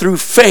eyes. Through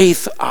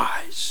faith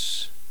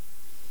eyes.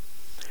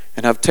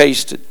 And I've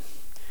tasted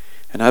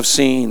and I've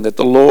seen that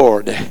the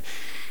Lord,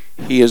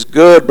 He is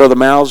good, Brother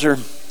Mauser.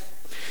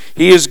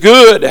 He is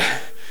good.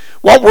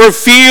 What we're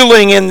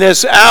feeling in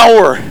this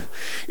hour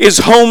is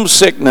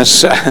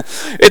homesickness.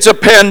 It's a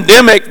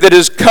pandemic that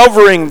is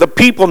covering the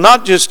people,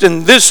 not just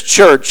in this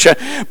church,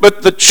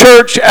 but the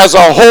church as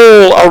a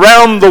whole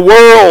around the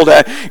world,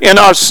 in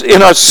our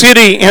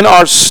city, in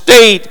our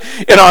state,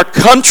 in our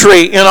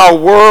country, in our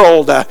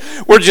world.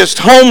 We're just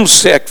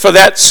homesick for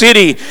that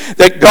city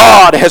that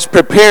God has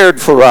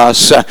prepared for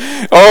us.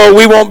 Oh,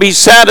 we won't be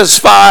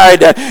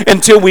satisfied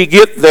until we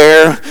get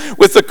there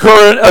with the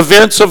current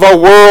events of our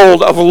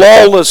world of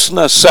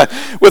lawlessness,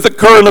 with the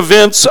current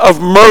events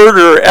of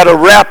murder at a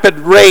rapid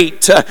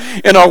rate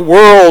in our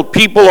world.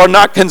 People are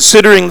not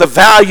considering the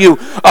value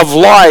of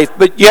life,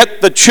 but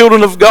yet the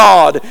children of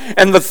God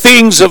and the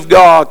things of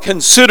God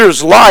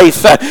considers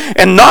life,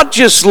 and not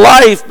just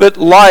life, but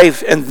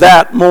life and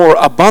that more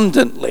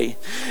abundantly.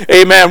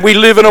 Amen. We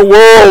live in a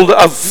world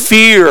of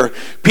fear.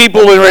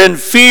 People are in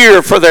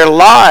fear for their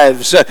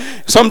lives.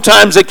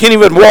 Sometimes they can't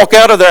even walk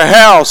out of their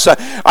house.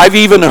 I've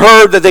even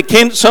heard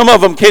that some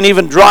of them can't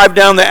even drive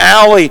down the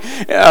alley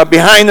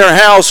behind their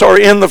house or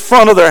in the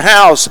front of their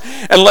house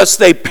unless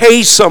they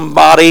pay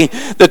somebody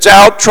that's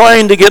out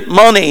trying to get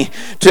money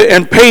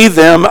and pay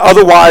them.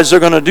 Otherwise, they're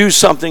going to do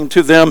something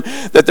to them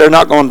that they're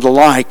not going to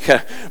like.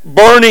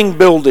 Burning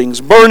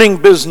buildings, burning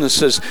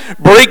businesses,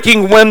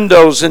 breaking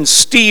windows and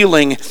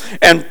stealing,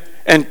 and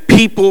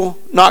people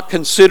not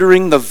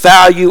considering the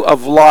value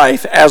of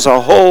life as a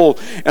whole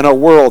in a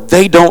world.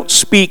 They don't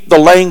speak the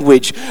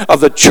language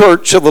of the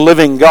church of the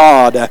living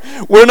God.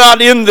 We're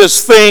not in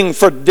this thing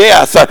for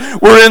death.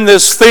 We're in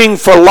this thing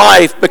for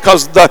life,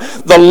 because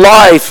the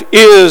life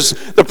is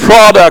the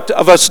product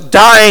of us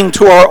dying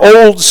to our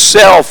old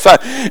self.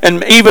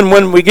 And even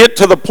when we get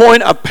to the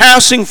point of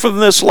passing from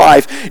this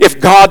life,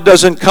 if God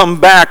doesn't come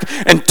back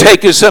and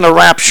take us in a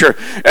rapture,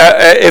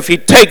 if He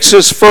takes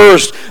us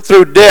first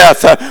through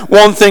death,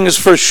 one thing is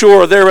for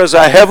sure: there is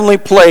a heavenly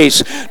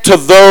place to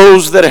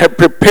those that have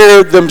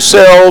prepared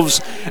themselves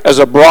as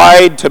a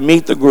bride to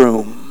meet the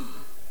groom.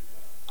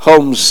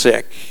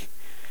 Homesick.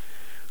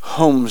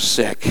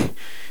 Homesick.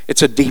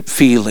 It's a deep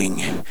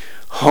feeling.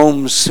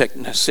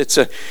 Homesickness.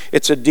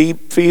 It's a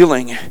deep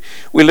feeling.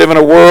 We live in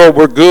a world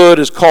where good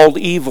is called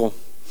evil,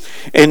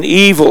 and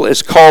evil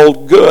is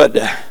called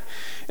good.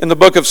 In the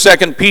book of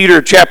 2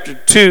 Peter chapter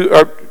 2,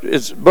 or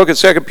it's book of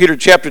 2 Peter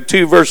chapter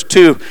 2, verse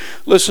 2,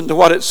 listen to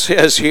what it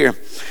says here.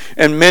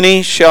 And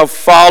many shall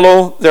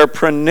follow their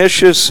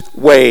pernicious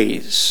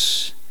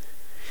ways.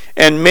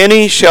 And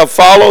many shall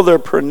follow their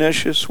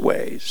pernicious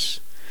ways,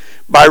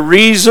 by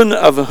reason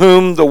of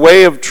whom the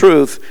way of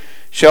truth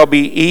shall be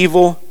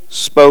evil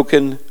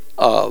spoken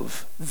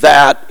of.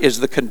 That is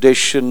the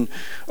condition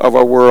of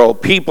our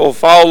world. People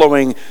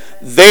following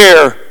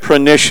their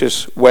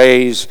pernicious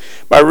ways,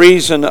 by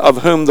reason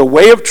of whom the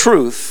way of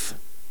truth,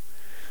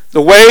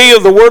 the way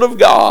of the Word of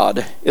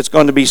God, it's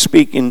going to be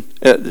speaking,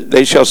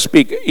 they shall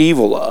speak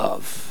evil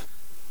of.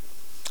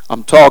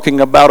 I'm talking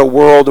about a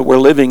world that we're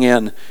living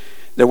in,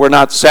 that we're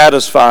not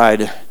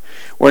satisfied.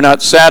 We're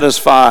not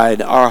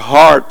satisfied. Our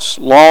hearts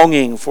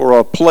longing for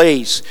a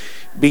place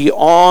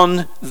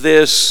beyond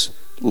this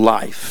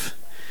life.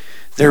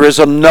 There is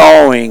a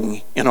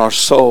gnawing in our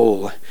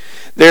soul.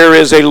 There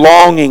is a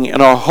longing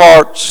in our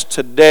hearts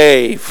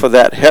today for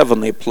that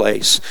heavenly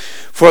place,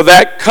 for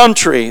that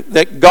country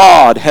that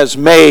God has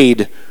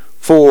made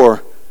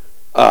for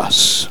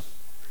us.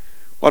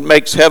 What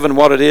makes heaven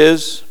what it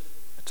is?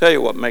 I'll tell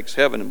you what makes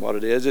heaven what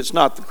it is. It's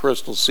not the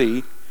crystal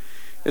sea.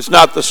 It's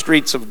not the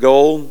streets of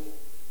gold.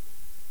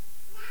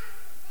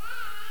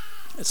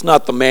 It's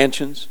not the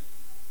mansions.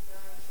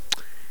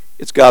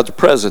 It's God's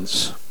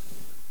presence.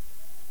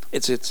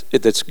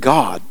 It's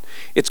God.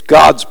 It's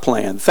God's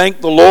plan.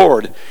 Thank the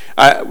Lord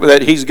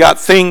that He's got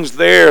things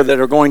there that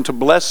are going to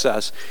bless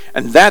us.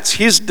 And that's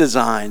His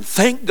design.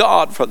 Thank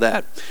God for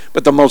that.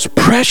 But the most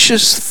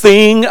precious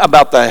thing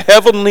about the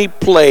heavenly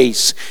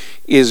place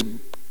is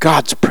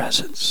God's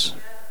presence.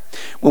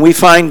 When we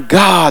find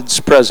God's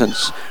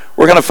presence,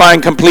 we're going to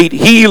find complete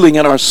healing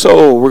in our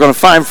soul. We're going to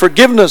find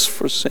forgiveness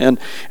for sin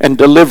and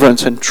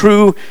deliverance and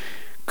true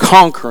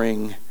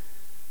conquering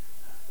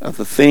of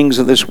the things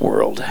of this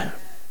world.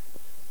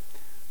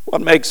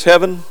 What makes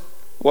heaven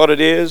what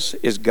it is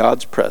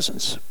God's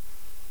presence.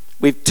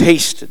 We've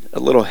tasted a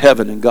little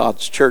heaven in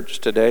God's church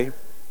today.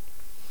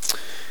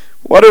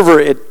 Whatever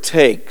it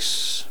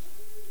takes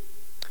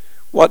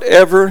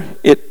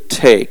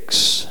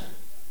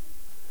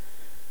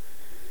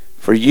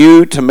for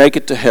you to make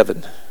it to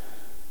heaven,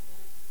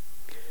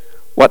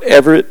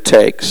 whatever it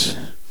takes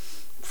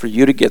for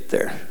you to get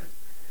there,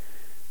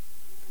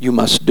 you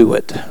must do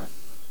it.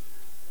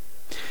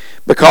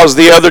 Because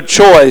the other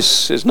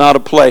choice is not a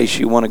place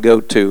you want to go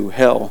to.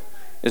 Hell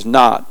is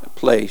not a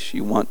place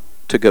you want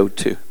to go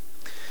to.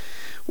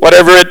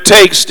 Whatever it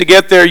takes to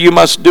get there, you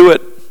must do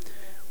it.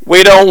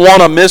 We don't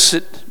want to miss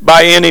it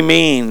by any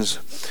means.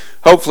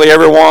 Hopefully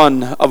every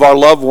one of our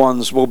loved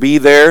ones will be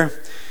there.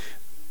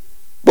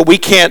 But we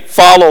can't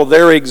follow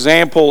their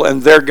example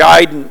and their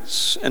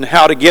guidance and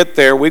how to get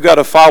there. We've got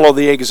to follow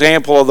the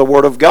example of the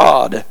Word of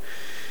God.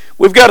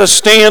 We've got to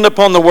stand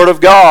upon the Word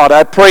of God.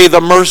 I pray the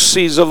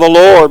mercies of the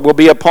Lord will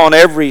be upon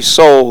every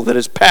soul that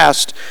has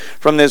passed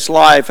from this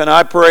life. And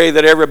I pray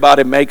that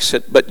everybody makes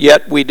it. But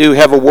yet we do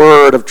have a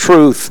word of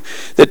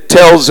truth that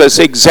tells us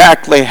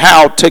exactly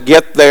how to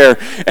get there.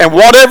 And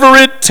whatever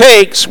it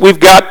takes, we've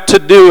got to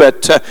do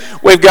it.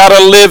 We've got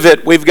to live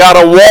it. We've got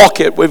to walk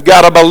it. We've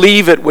got to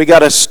believe it. We've got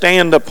to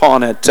stand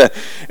upon it.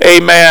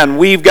 Amen.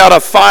 We've got to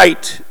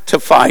fight to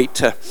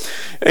fight.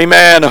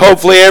 Amen.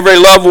 Hopefully every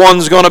loved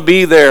one's going to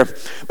be there.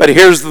 But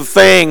here's the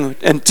thing.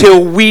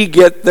 Until we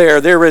get there,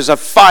 there is a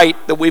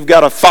fight that we've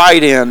got to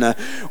fight in.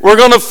 We're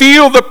going to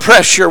feel the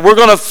pressure. We're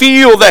going to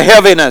feel the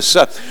heaviness.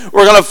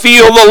 We're going to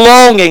feel the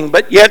longing.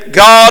 But yet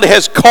God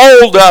has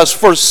called us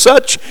for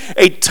such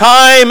a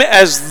time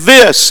as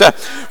this,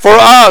 for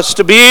us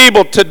to be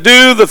able to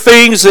do the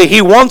things that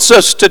He wants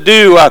us to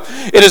do.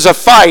 It is a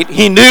fight.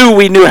 He knew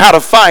we knew how to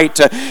fight.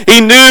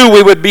 He knew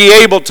we would be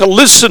able to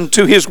listen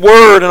to His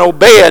Word and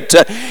obey it.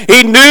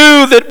 He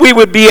knew that we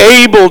would be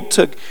able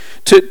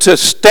to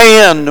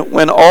stand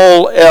when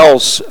all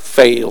else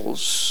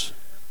fails.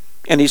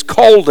 And He's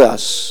called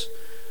us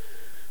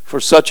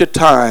for such a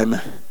time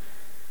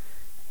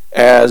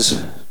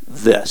as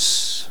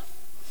this.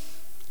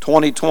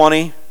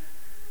 2020,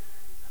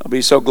 I'll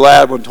be so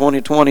glad when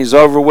 2020 is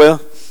over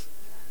with.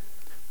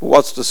 But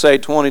what's to say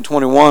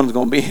 2021 is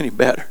going to be any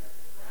better?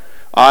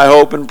 I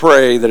hope and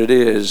pray that it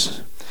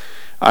is.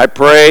 I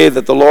pray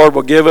that the Lord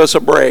will give us a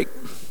break.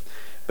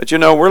 But you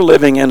know, we're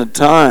living in a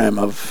time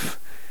of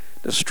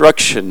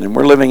destruction, and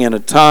we're living in a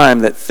time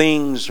that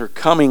things are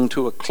coming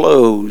to a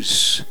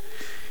close.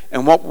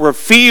 And what we're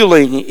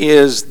feeling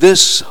is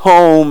this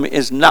home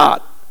is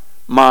not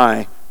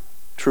my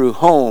true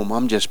home.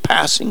 I'm just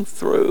passing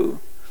through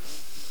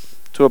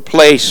to a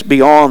place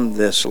beyond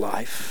this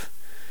life.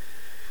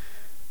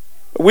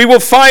 We will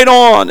fight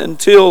on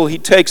until He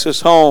takes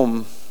us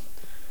home.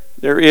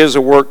 There is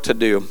a work to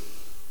do.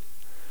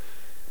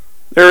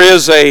 There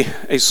is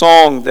a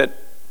song that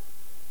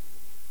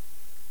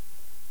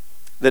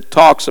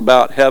talks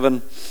about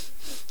heaven.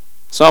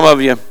 Some of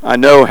you, I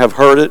know, have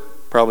heard it,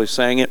 probably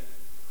sang it.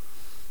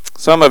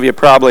 Some of you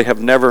probably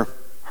have never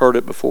heard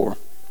it before.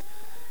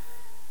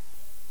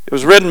 It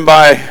was written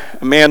by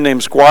a man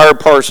named Squire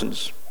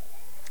Parsons.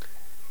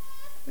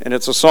 And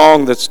it's a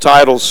song that's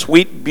titled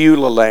Sweet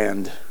Beulah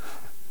Land.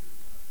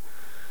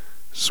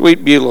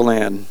 Sweet Beulah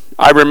Land.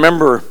 I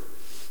remember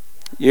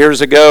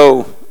years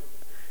ago,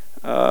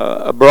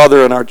 a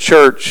brother in our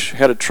church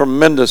had a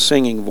tremendous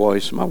singing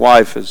voice. My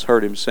wife has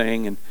heard him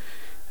sing, and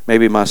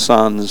maybe my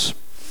sons.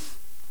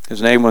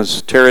 His name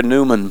was Terry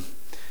Newman.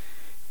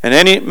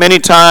 And many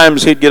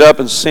times he'd get up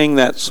and sing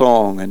that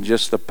song, and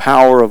just the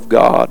power of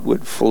God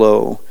would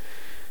flow.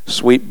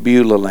 Sweet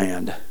Beulah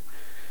Land.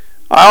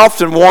 I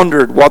often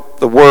wondered what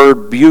the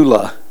word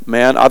Beulah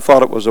meant. I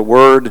thought it was a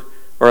word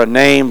or a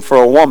name for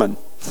a woman.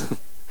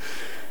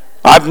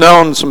 I've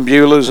known some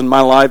Beulahs in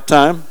my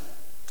lifetime.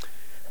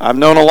 I've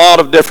known a lot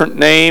of different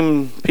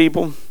name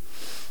people.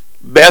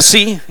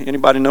 Bessie,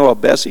 anybody know a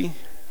Bessie?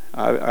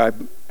 I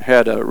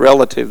had a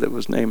relative that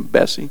was named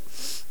Bessie.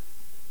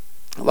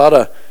 A lot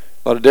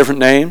of different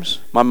names.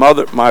 My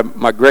mother,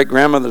 my great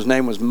grandmother's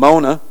name was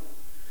Mona.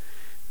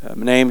 A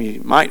name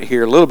you might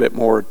hear a little bit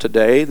more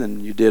today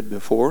than you did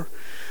before.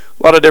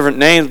 A lot of different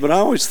names, but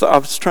I was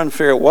trying to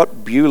figure out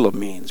what Beulah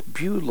means.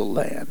 Beulah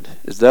Land.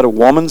 Is that a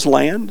woman's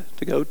land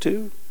to go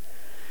to?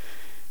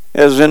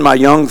 as in my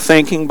young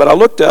thinking, but I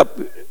looked up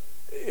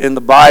in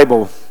the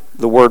Bible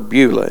the word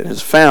Beulah. It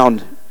is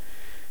found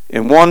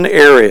in one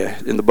area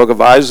in the book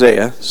of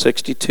Isaiah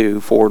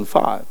 62, 4 and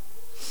 5.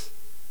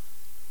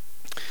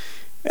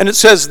 And it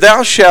says,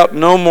 "Thou shalt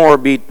no more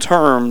be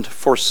termed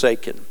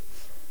forsaken,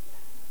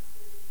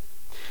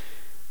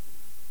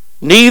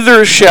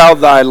 neither shall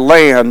thy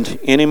land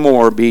any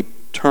more be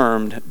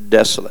termed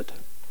desolate.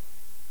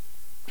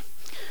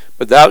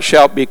 But thou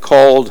shalt be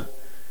called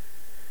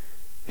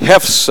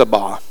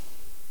Hephzibah,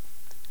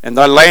 and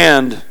thy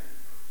land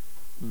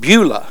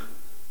Beulah.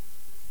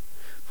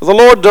 For the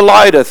Lord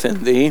delighteth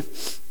in thee,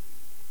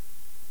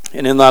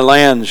 and in thy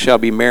land shall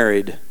be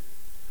married.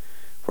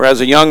 For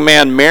as a young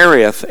man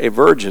marrieth a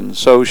virgin,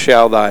 so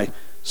shall thy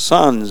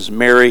sons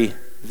marry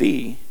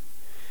thee.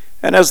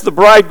 And as the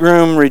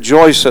bridegroom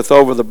rejoiceth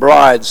over the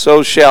bride,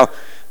 so shall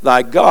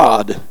thy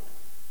God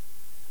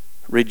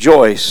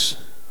rejoice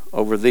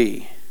over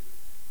thee."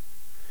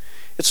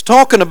 It's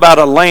talking about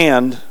a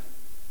land.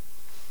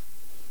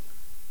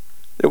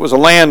 It was a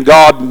land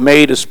God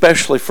made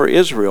especially for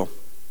Israel.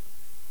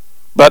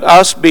 But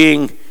us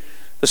being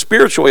the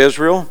spiritual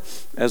Israel,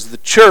 as the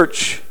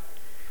church,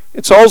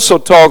 it's also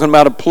talking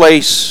about a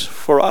place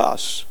for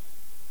us.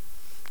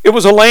 It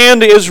was a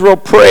land Israel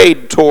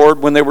prayed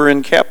toward when they were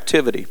in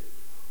captivity.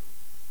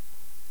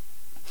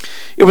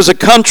 It was a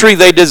country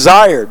they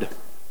desired.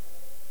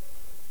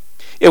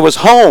 It was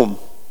home.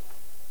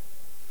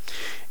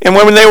 And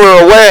when they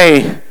were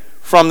away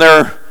from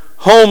their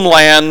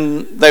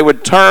homeland, they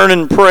would turn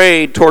and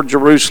pray toward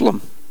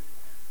Jerusalem,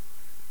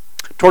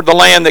 toward the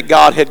land that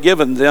God had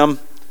given them,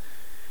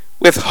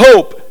 with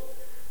hope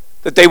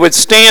that they would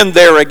stand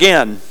there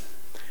again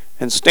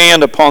and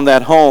stand upon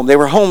that home. They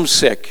were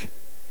homesick.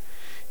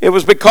 It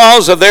was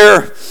because of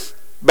their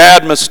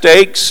bad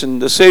mistakes and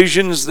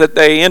decisions that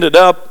they ended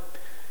up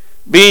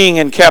being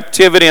in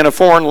captivity in a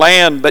foreign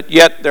land, but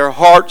yet their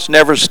hearts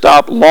never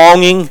stopped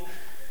longing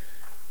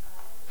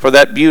for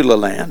that Beulah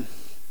land.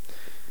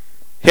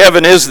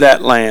 Heaven is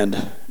that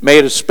land,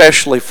 made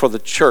especially for the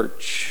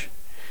church.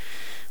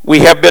 We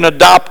have been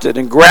adopted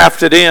and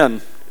grafted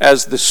in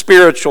as the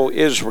spiritual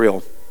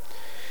Israel.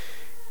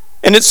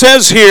 And it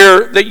says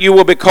here that you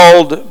will be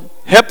called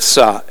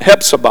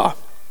Hephzibah.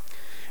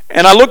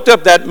 And I looked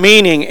up that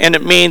meaning, and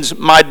it means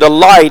my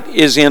delight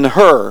is in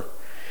her.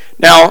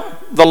 Now,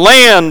 the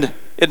land,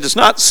 it is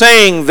not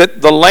saying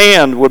that the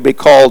land would be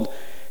called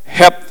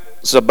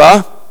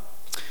Hephzibah.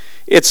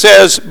 It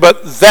says,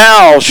 but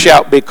thou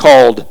shalt be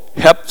called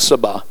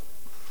Hephzibah.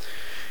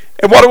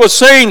 And what it was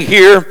saying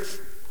here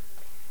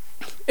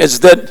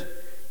is that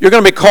you're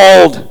going to be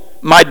called,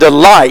 my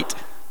delight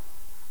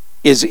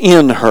is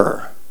in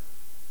her.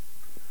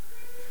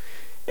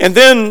 And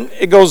then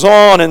it goes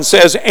on and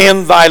says,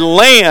 and thy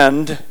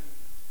land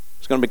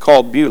is going to be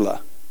called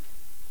Beulah.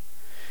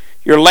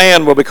 Your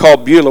land will be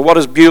called Beulah. What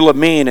does Beulah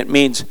mean? It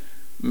means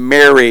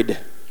married.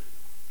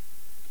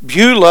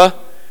 Beulah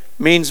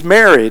means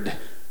married.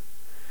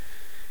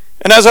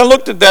 And as I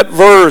looked at that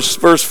verse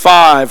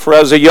 5, for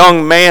as a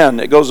young man,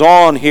 it goes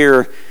on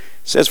here, it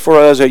says,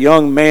 for as a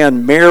young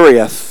man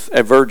marrieth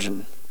a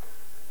virgin,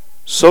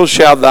 so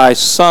shall thy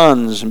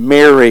sons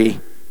marry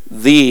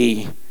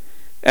thee.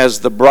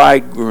 As the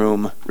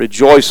bridegroom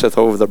rejoiceth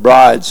over the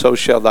bride, so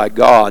shall thy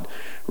God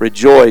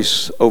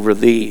rejoice over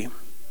thee.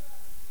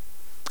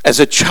 As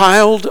a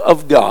child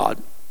of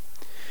God,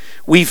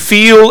 we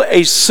feel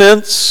a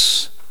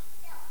sense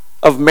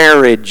of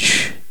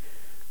marriage,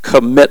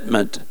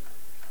 commitment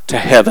to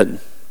heaven.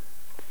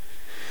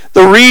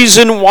 The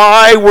reason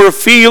why we're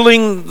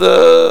feeling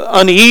the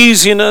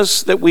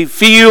uneasiness that we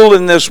feel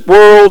in this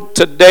world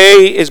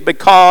today is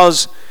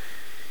because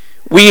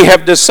we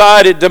have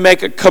decided to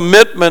make a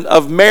commitment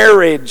of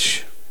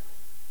marriage,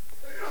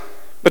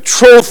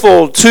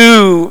 betrothal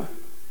to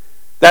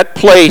that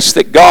place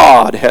that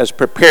God has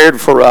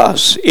prepared for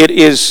us. It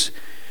is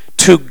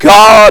to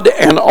God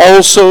and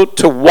also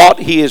to what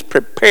He has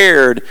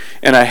prepared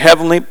in a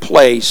heavenly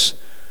place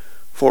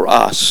for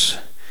us.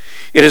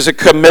 It is a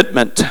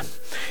commitment.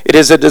 It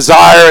is a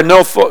desire.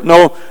 No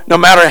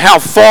matter how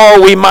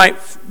far we might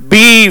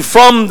be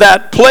from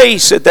that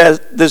place at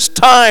this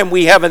time,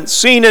 we haven't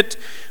seen it.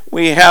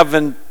 We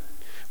haven't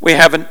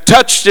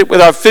touched it with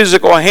our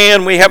physical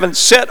hand. We haven't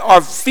set our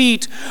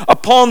feet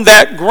upon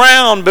that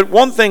ground. But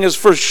one thing is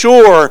for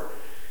sure,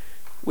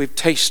 we've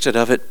tasted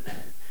of it.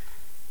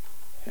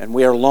 And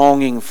we are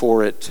longing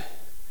for it.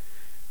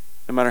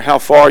 No matter how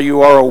far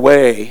you are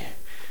away,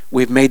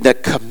 we've made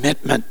that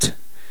commitment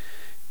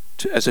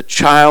as a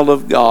child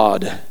of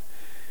God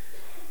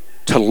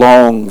to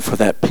long for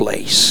that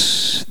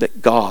place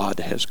that God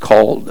has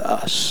called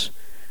us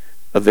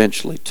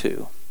eventually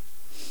to.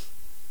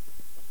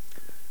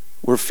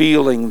 We're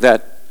feeling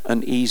that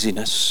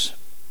uneasiness.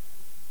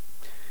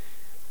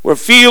 We're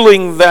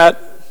feeling that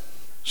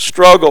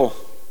struggle.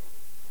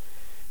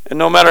 And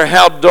no matter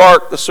how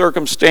dark the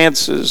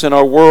circumstances in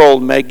our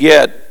world may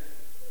get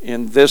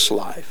in this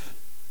life,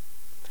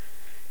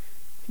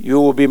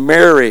 you will be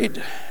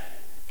married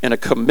in a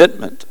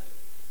commitment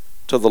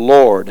to the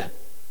Lord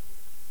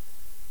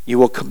You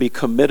will be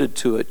committed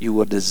to it. You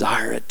will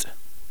desire it,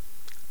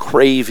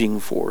 craving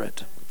for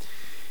it.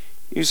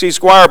 You see,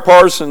 Squire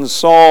Parsons'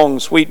 song,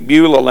 Sweet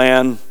Beulah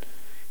Land,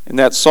 in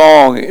that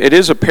song, it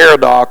is a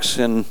paradox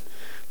in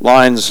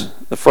lines,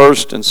 the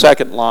first and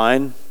second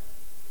line.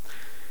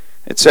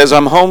 It says,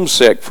 I'm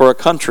homesick for a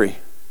country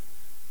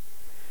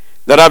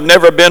that I've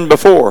never been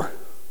before.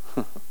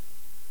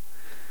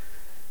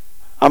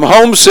 I'm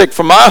homesick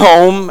for my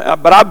home,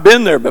 but I've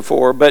been there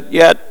before, but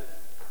yet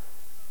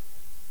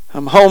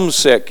I'm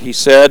homesick, he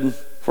said,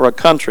 for a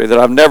country that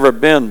I've never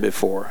been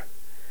before.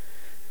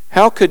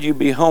 How could you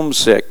be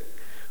homesick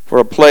for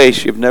a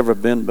place you've never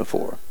been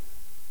before?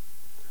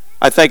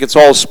 I think it's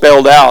all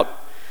spelled out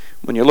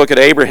when you look at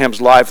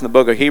Abraham's life in the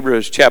book of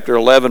Hebrews, chapter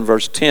 11,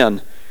 verse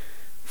 10.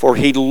 For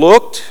he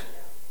looked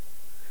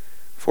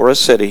for a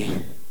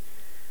city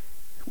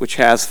which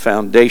has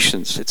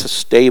foundations. It's a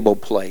stable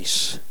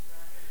place.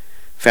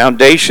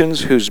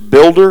 Foundations whose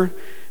builder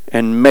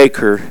and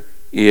maker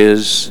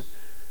is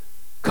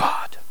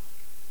God.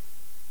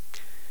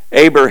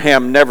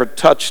 Abraham never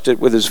touched it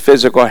with his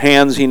physical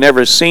hands. He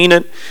never seen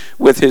it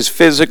with his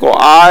physical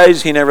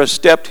eyes. He never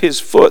stepped his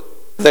foot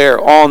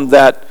there on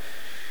that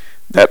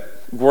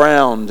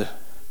ground.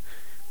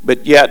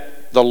 But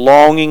yet the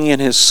longing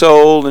in his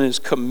soul and his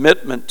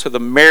commitment to the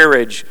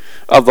marriage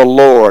of the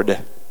Lord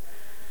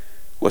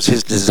was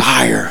his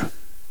desire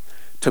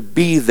to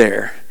be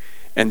there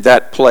in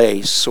that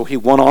place. So he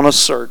went on a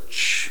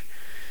search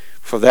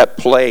for that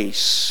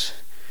place.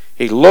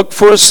 He looked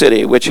for a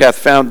city which hath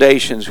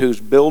foundations, whose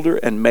builder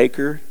and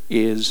maker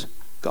is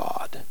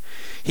God.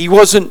 He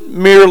wasn't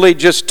merely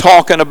just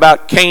talking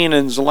about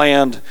Canaan's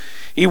land.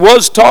 He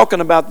was talking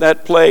about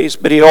that place,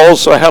 but he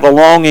also had a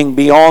longing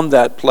beyond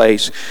that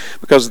place,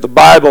 because the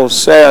Bible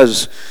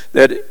says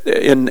that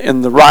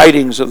in the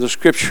writings of the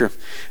Scripture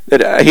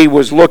that he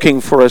was looking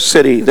for a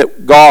city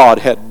that God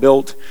had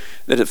built,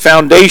 that the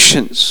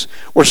foundations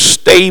were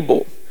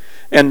stable,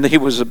 and it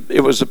was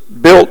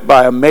built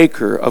by a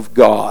maker of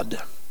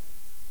God.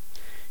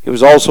 He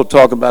was also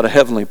talking about a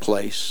heavenly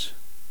place.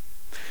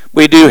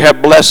 We do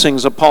have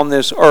blessings upon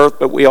this earth,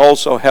 but we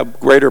also have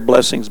greater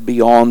blessings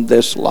beyond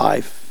this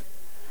life.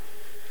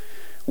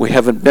 We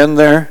haven't been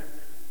there,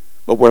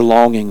 but we're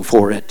longing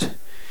for it.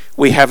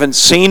 We haven't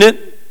seen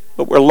it,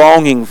 but we're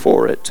longing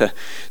for it.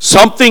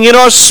 Something in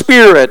our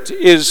spirit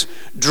is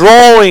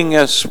drawing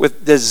us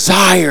with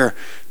desire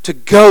to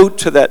go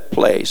to that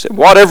place. And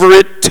whatever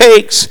it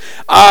takes,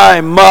 I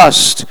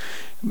must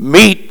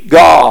meet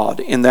God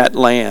in that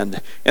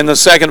land. In the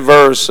second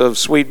verse of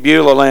Sweet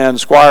Beulah Land,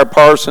 Squire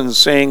Parsons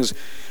sings,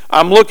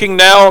 I'm looking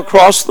now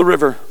across the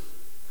river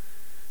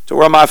to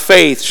where my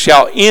faith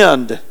shall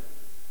end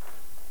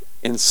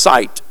in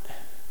sight.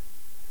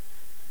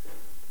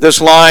 This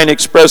line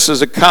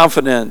expresses a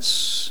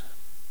confidence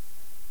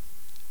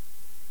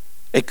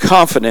and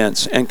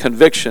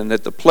conviction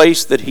that the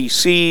place that he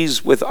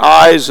sees with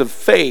eyes of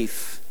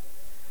faith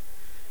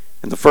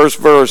in the first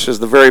verse is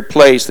the very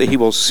place that he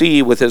will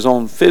see with his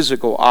own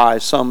physical eye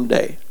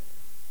someday.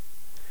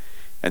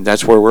 And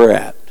that's where we're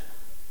at.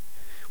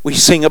 We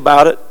sing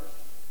about it.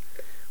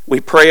 We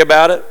pray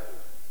about it.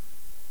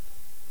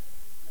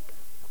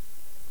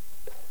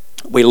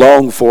 We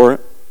long for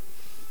it.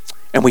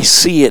 And we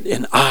see it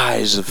in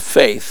eyes of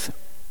faith.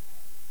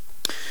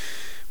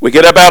 We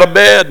get up out of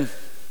bed.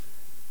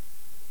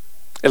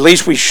 At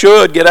least we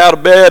should get out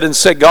of bed and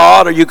say,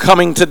 God, are you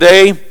coming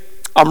today?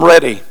 I'm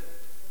ready.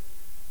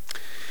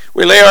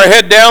 We lay our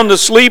head down to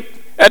sleep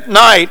at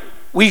night.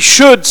 We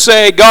should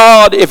say,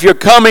 God, if you're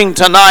coming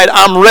tonight,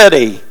 I'm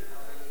ready.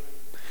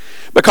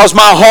 Because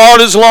my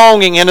heart is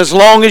longing, and as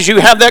long as you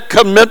have that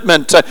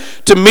commitment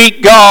to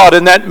meet God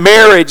in that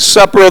marriage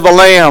supper of the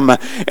Lamb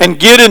and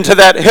get into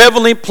that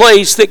heavenly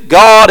place that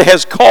God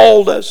has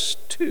called us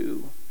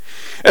to,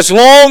 as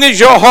long as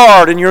your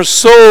heart and your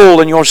soul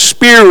and your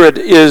spirit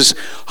is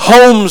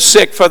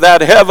homesick for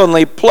that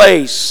heavenly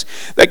place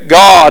that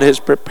God has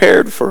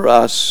prepared for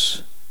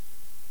us,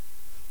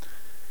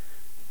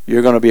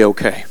 you're going to be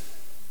okay.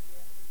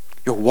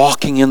 You're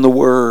walking in the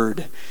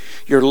Word.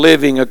 You're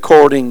living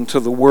according to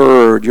the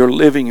Word. You're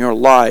living your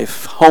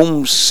life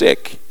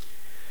homesick,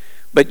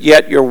 but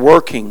yet you're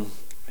working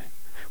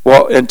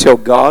until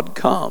God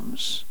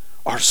comes.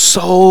 Our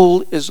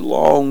soul is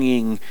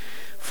longing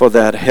for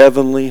that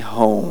heavenly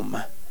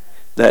home,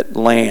 that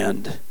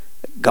land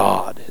that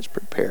God has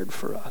prepared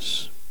for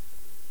us.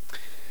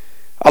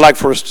 I'd like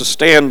for us to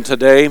stand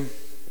today.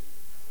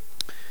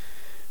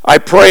 I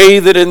pray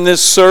that in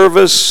this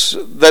service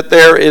that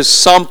there is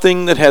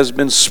something that has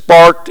been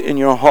sparked in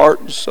your heart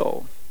and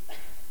soul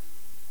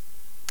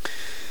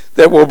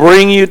that will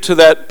bring you to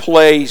that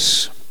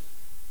place,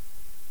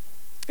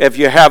 if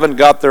you haven't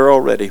got there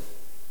already,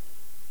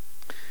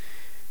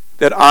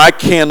 that I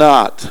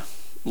cannot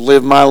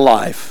live my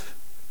life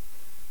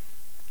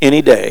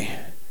any day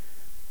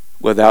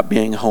without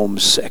being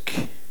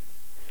homesick.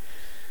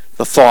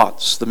 The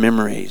thoughts, the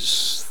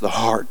memories, the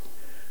heart,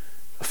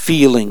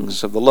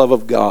 feelings of the love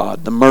of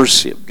God, the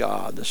mercy of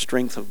God, the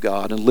strength of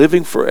God, and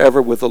living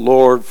forever with the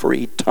Lord for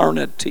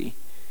eternity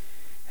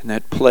in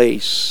that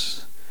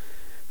place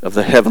of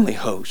the heavenly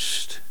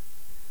host.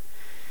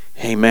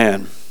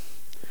 Amen.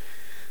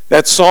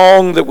 That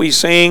song that we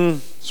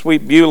sing,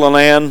 Sweet Beulah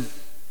Land,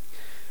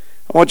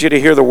 I want you to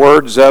hear the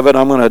words of it.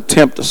 I'm going to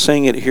attempt to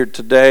sing it here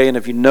today, and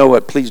if you know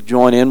it, please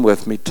join in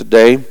with me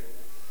today.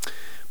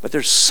 But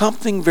there's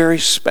something very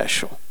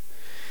special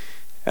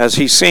as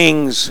he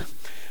sings,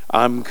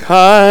 I'm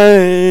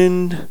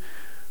kind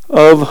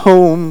of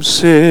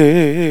homesick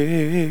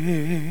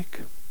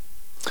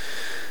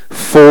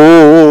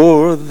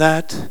for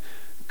that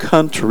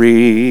country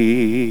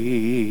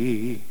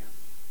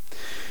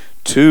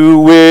to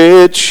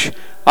which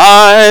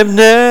I've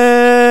never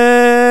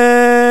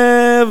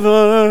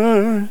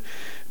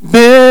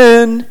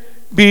been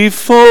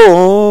before.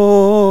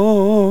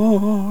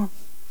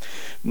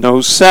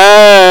 No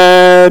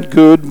sad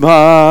goodbyes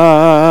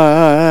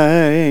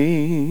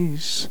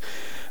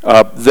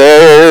up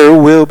there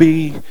will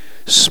be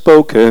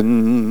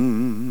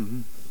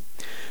spoken.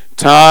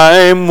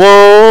 Time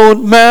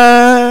won't matter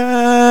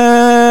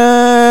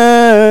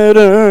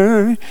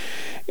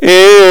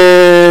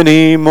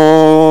anymore.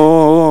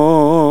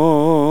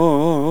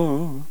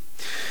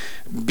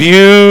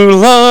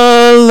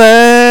 Beulah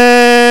land,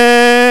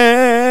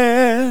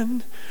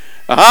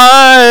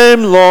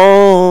 I'm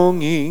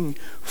longing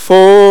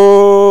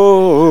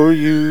for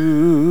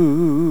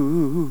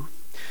you,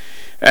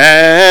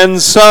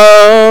 and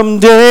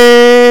someday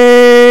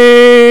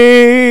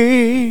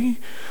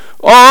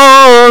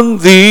on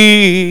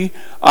thee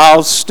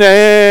I'll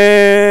stand,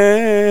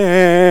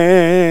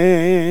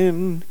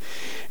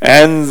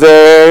 and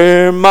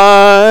there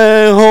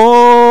my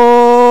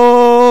home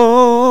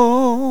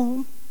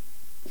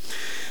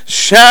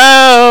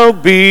shall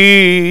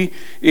be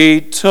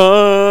eternal.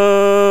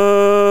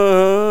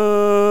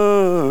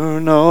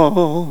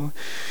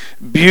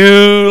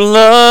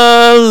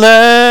 Beulah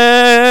land,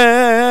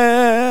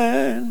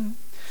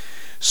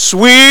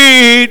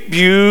 sweet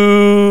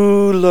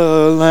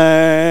Beulah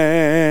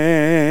land,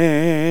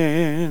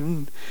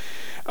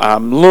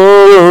 I'm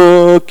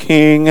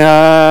looking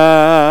out.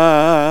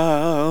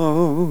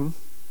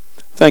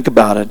 Think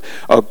about it.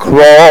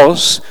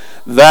 Across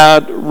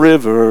that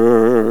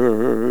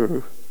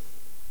river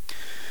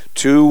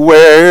to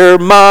where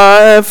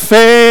my faith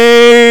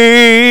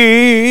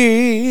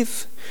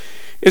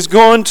is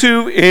going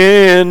to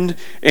end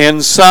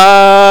in sight.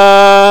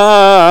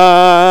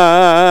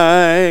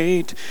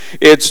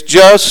 It's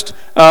just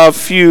a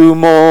few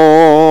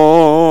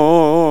more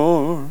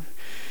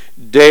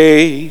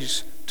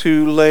days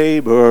to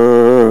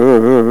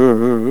labor.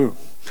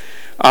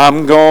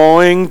 I'm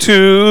going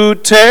to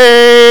take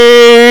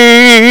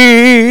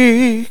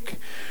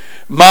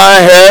my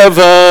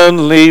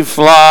heavenly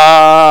flight.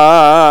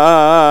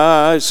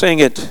 Sing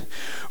it.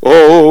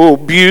 Oh,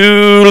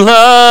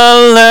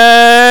 Beulah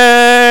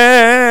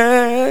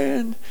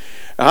land,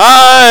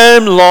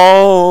 I'm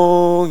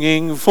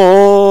longing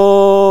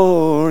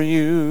for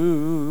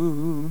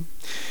you,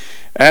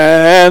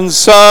 and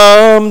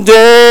someday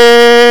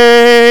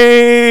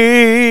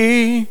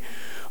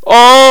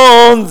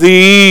on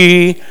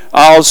thee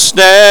I'll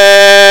stand,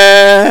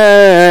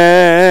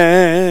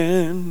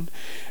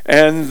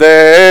 and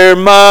there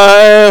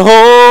my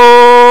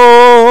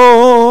home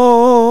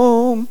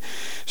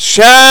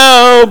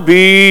shall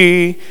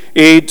be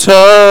eternal.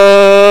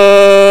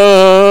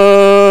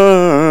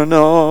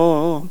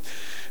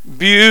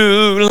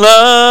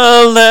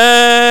 Beulah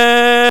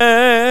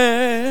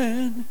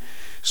land,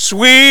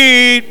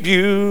 sweet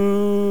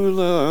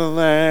Beulah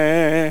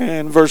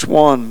land. Verse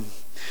 1.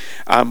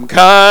 I'm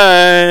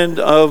kind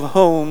of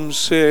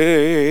homesick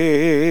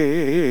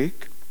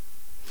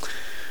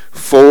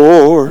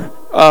for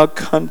a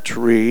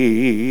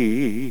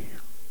country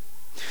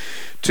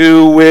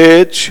to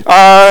which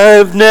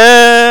I've never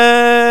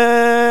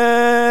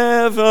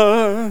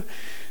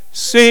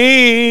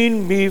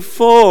seen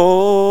before.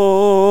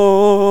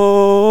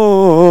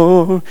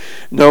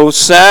 No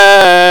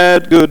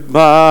sad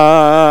goodbyes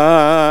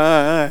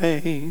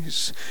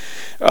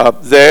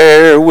up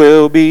there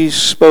will be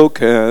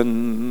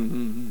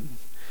spoken.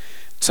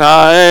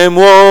 Time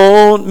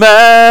won't matter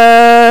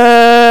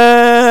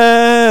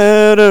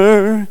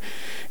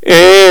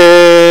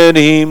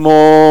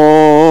anymore.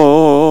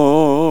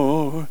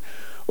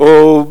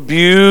 Oh,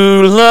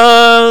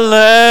 Beulah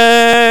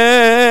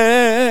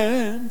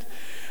land,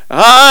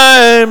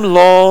 I'm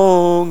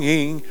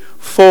longing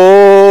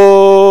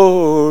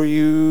for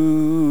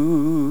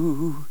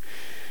you,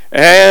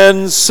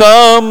 and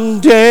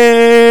someday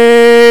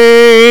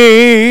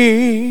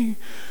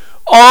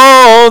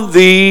on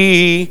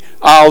thee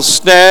I'll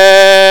stand,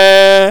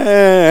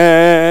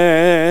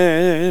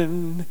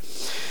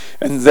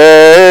 and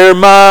there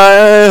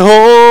my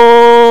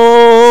home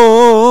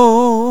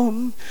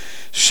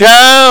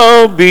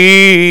shall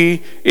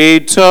be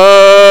eternal.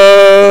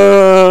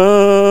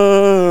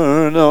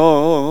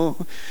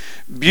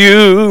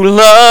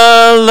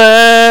 Beulah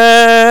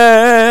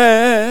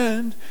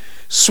land,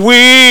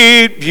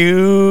 sweet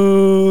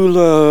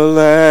Beulah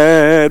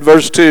land.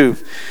 Verse 2.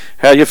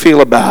 How you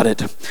feel about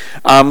it?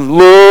 I'm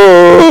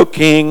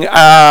looking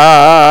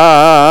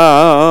out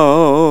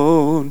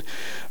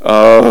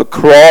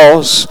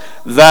across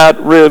that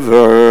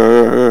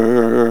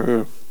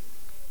river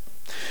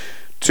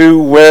to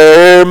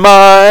where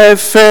my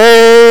faith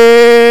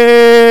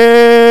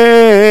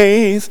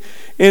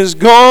is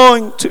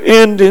going to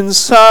end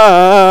inside.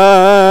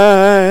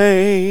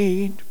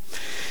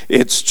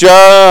 It's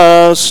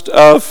just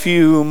a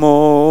few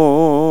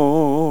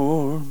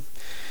more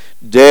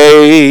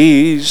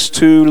days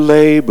to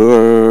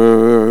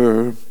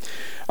labor.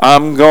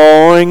 I'm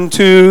going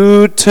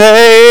to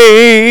take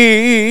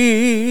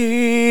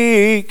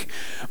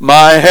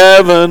my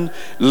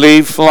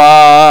heavenly flight.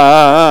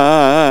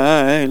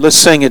 Let's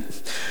sing it.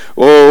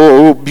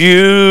 Oh,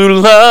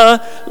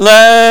 Beulah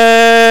land,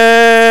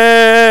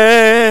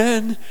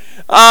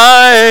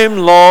 I'm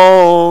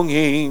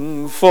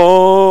longing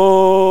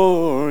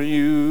for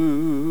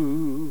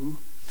you.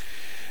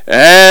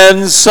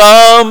 And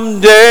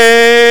someday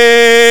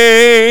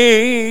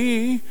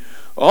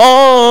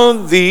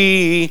on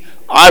thee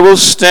I will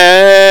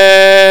stand,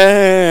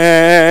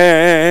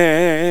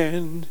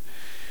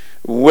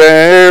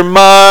 where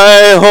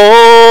my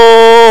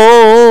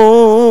home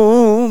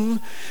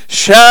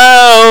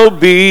shall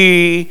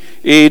be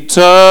eternal.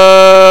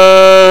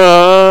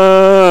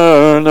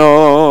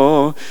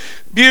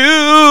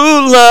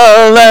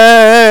 Beulah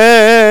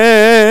land,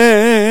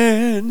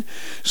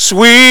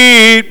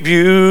 sweet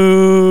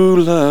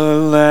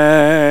Beulah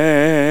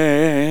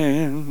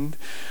land.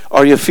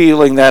 Are you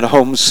feeling that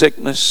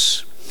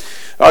homesickness?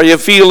 Are you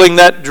feeling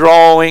that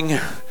drawing?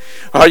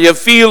 Are you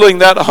feeling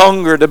that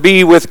hunger to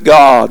be with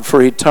God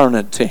for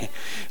eternity?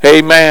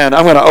 Amen.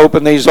 I'm going to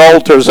open these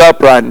altars up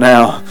right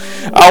now.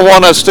 I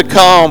want us to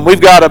come. We've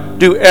got to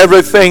do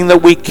everything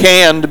that we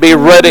can to be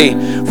ready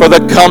for the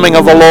coming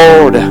of the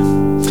Lord.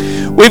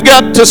 We've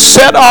got to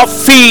set our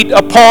feet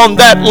upon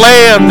that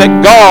land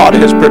that God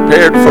has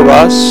prepared for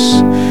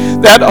us.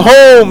 That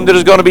home that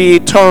is going to be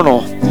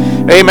eternal.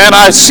 Amen.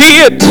 I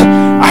see it.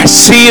 I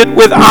see it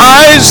with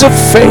eyes of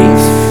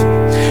faith.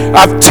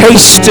 I've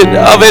tasted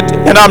of it,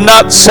 and I'm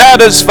not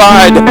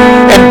satisfied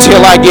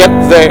until I get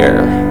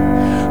there.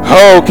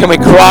 Oh, can we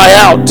cry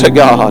out to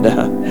God?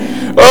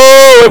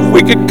 Oh, if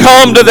we could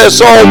come to this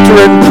altar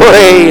and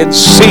pray and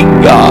seek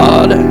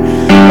God.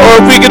 Or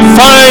if we could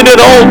find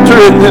an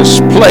altar in this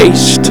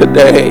place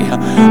today.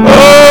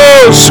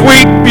 Oh,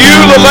 sweet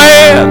Beulah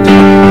land,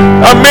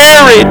 a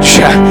marriage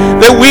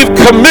that we've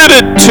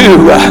committed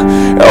to.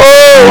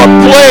 Oh, a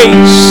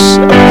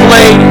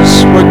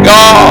place where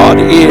God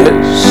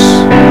is.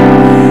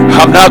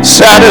 I'm not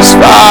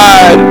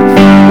satisfied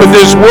with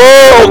this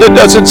world that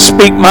doesn't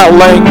speak my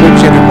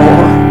language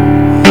anymore.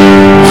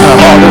 My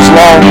heart is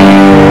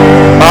longing.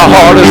 My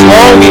heart is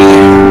longing.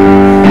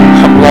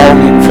 I'm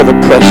longing for the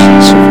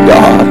presence of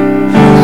God.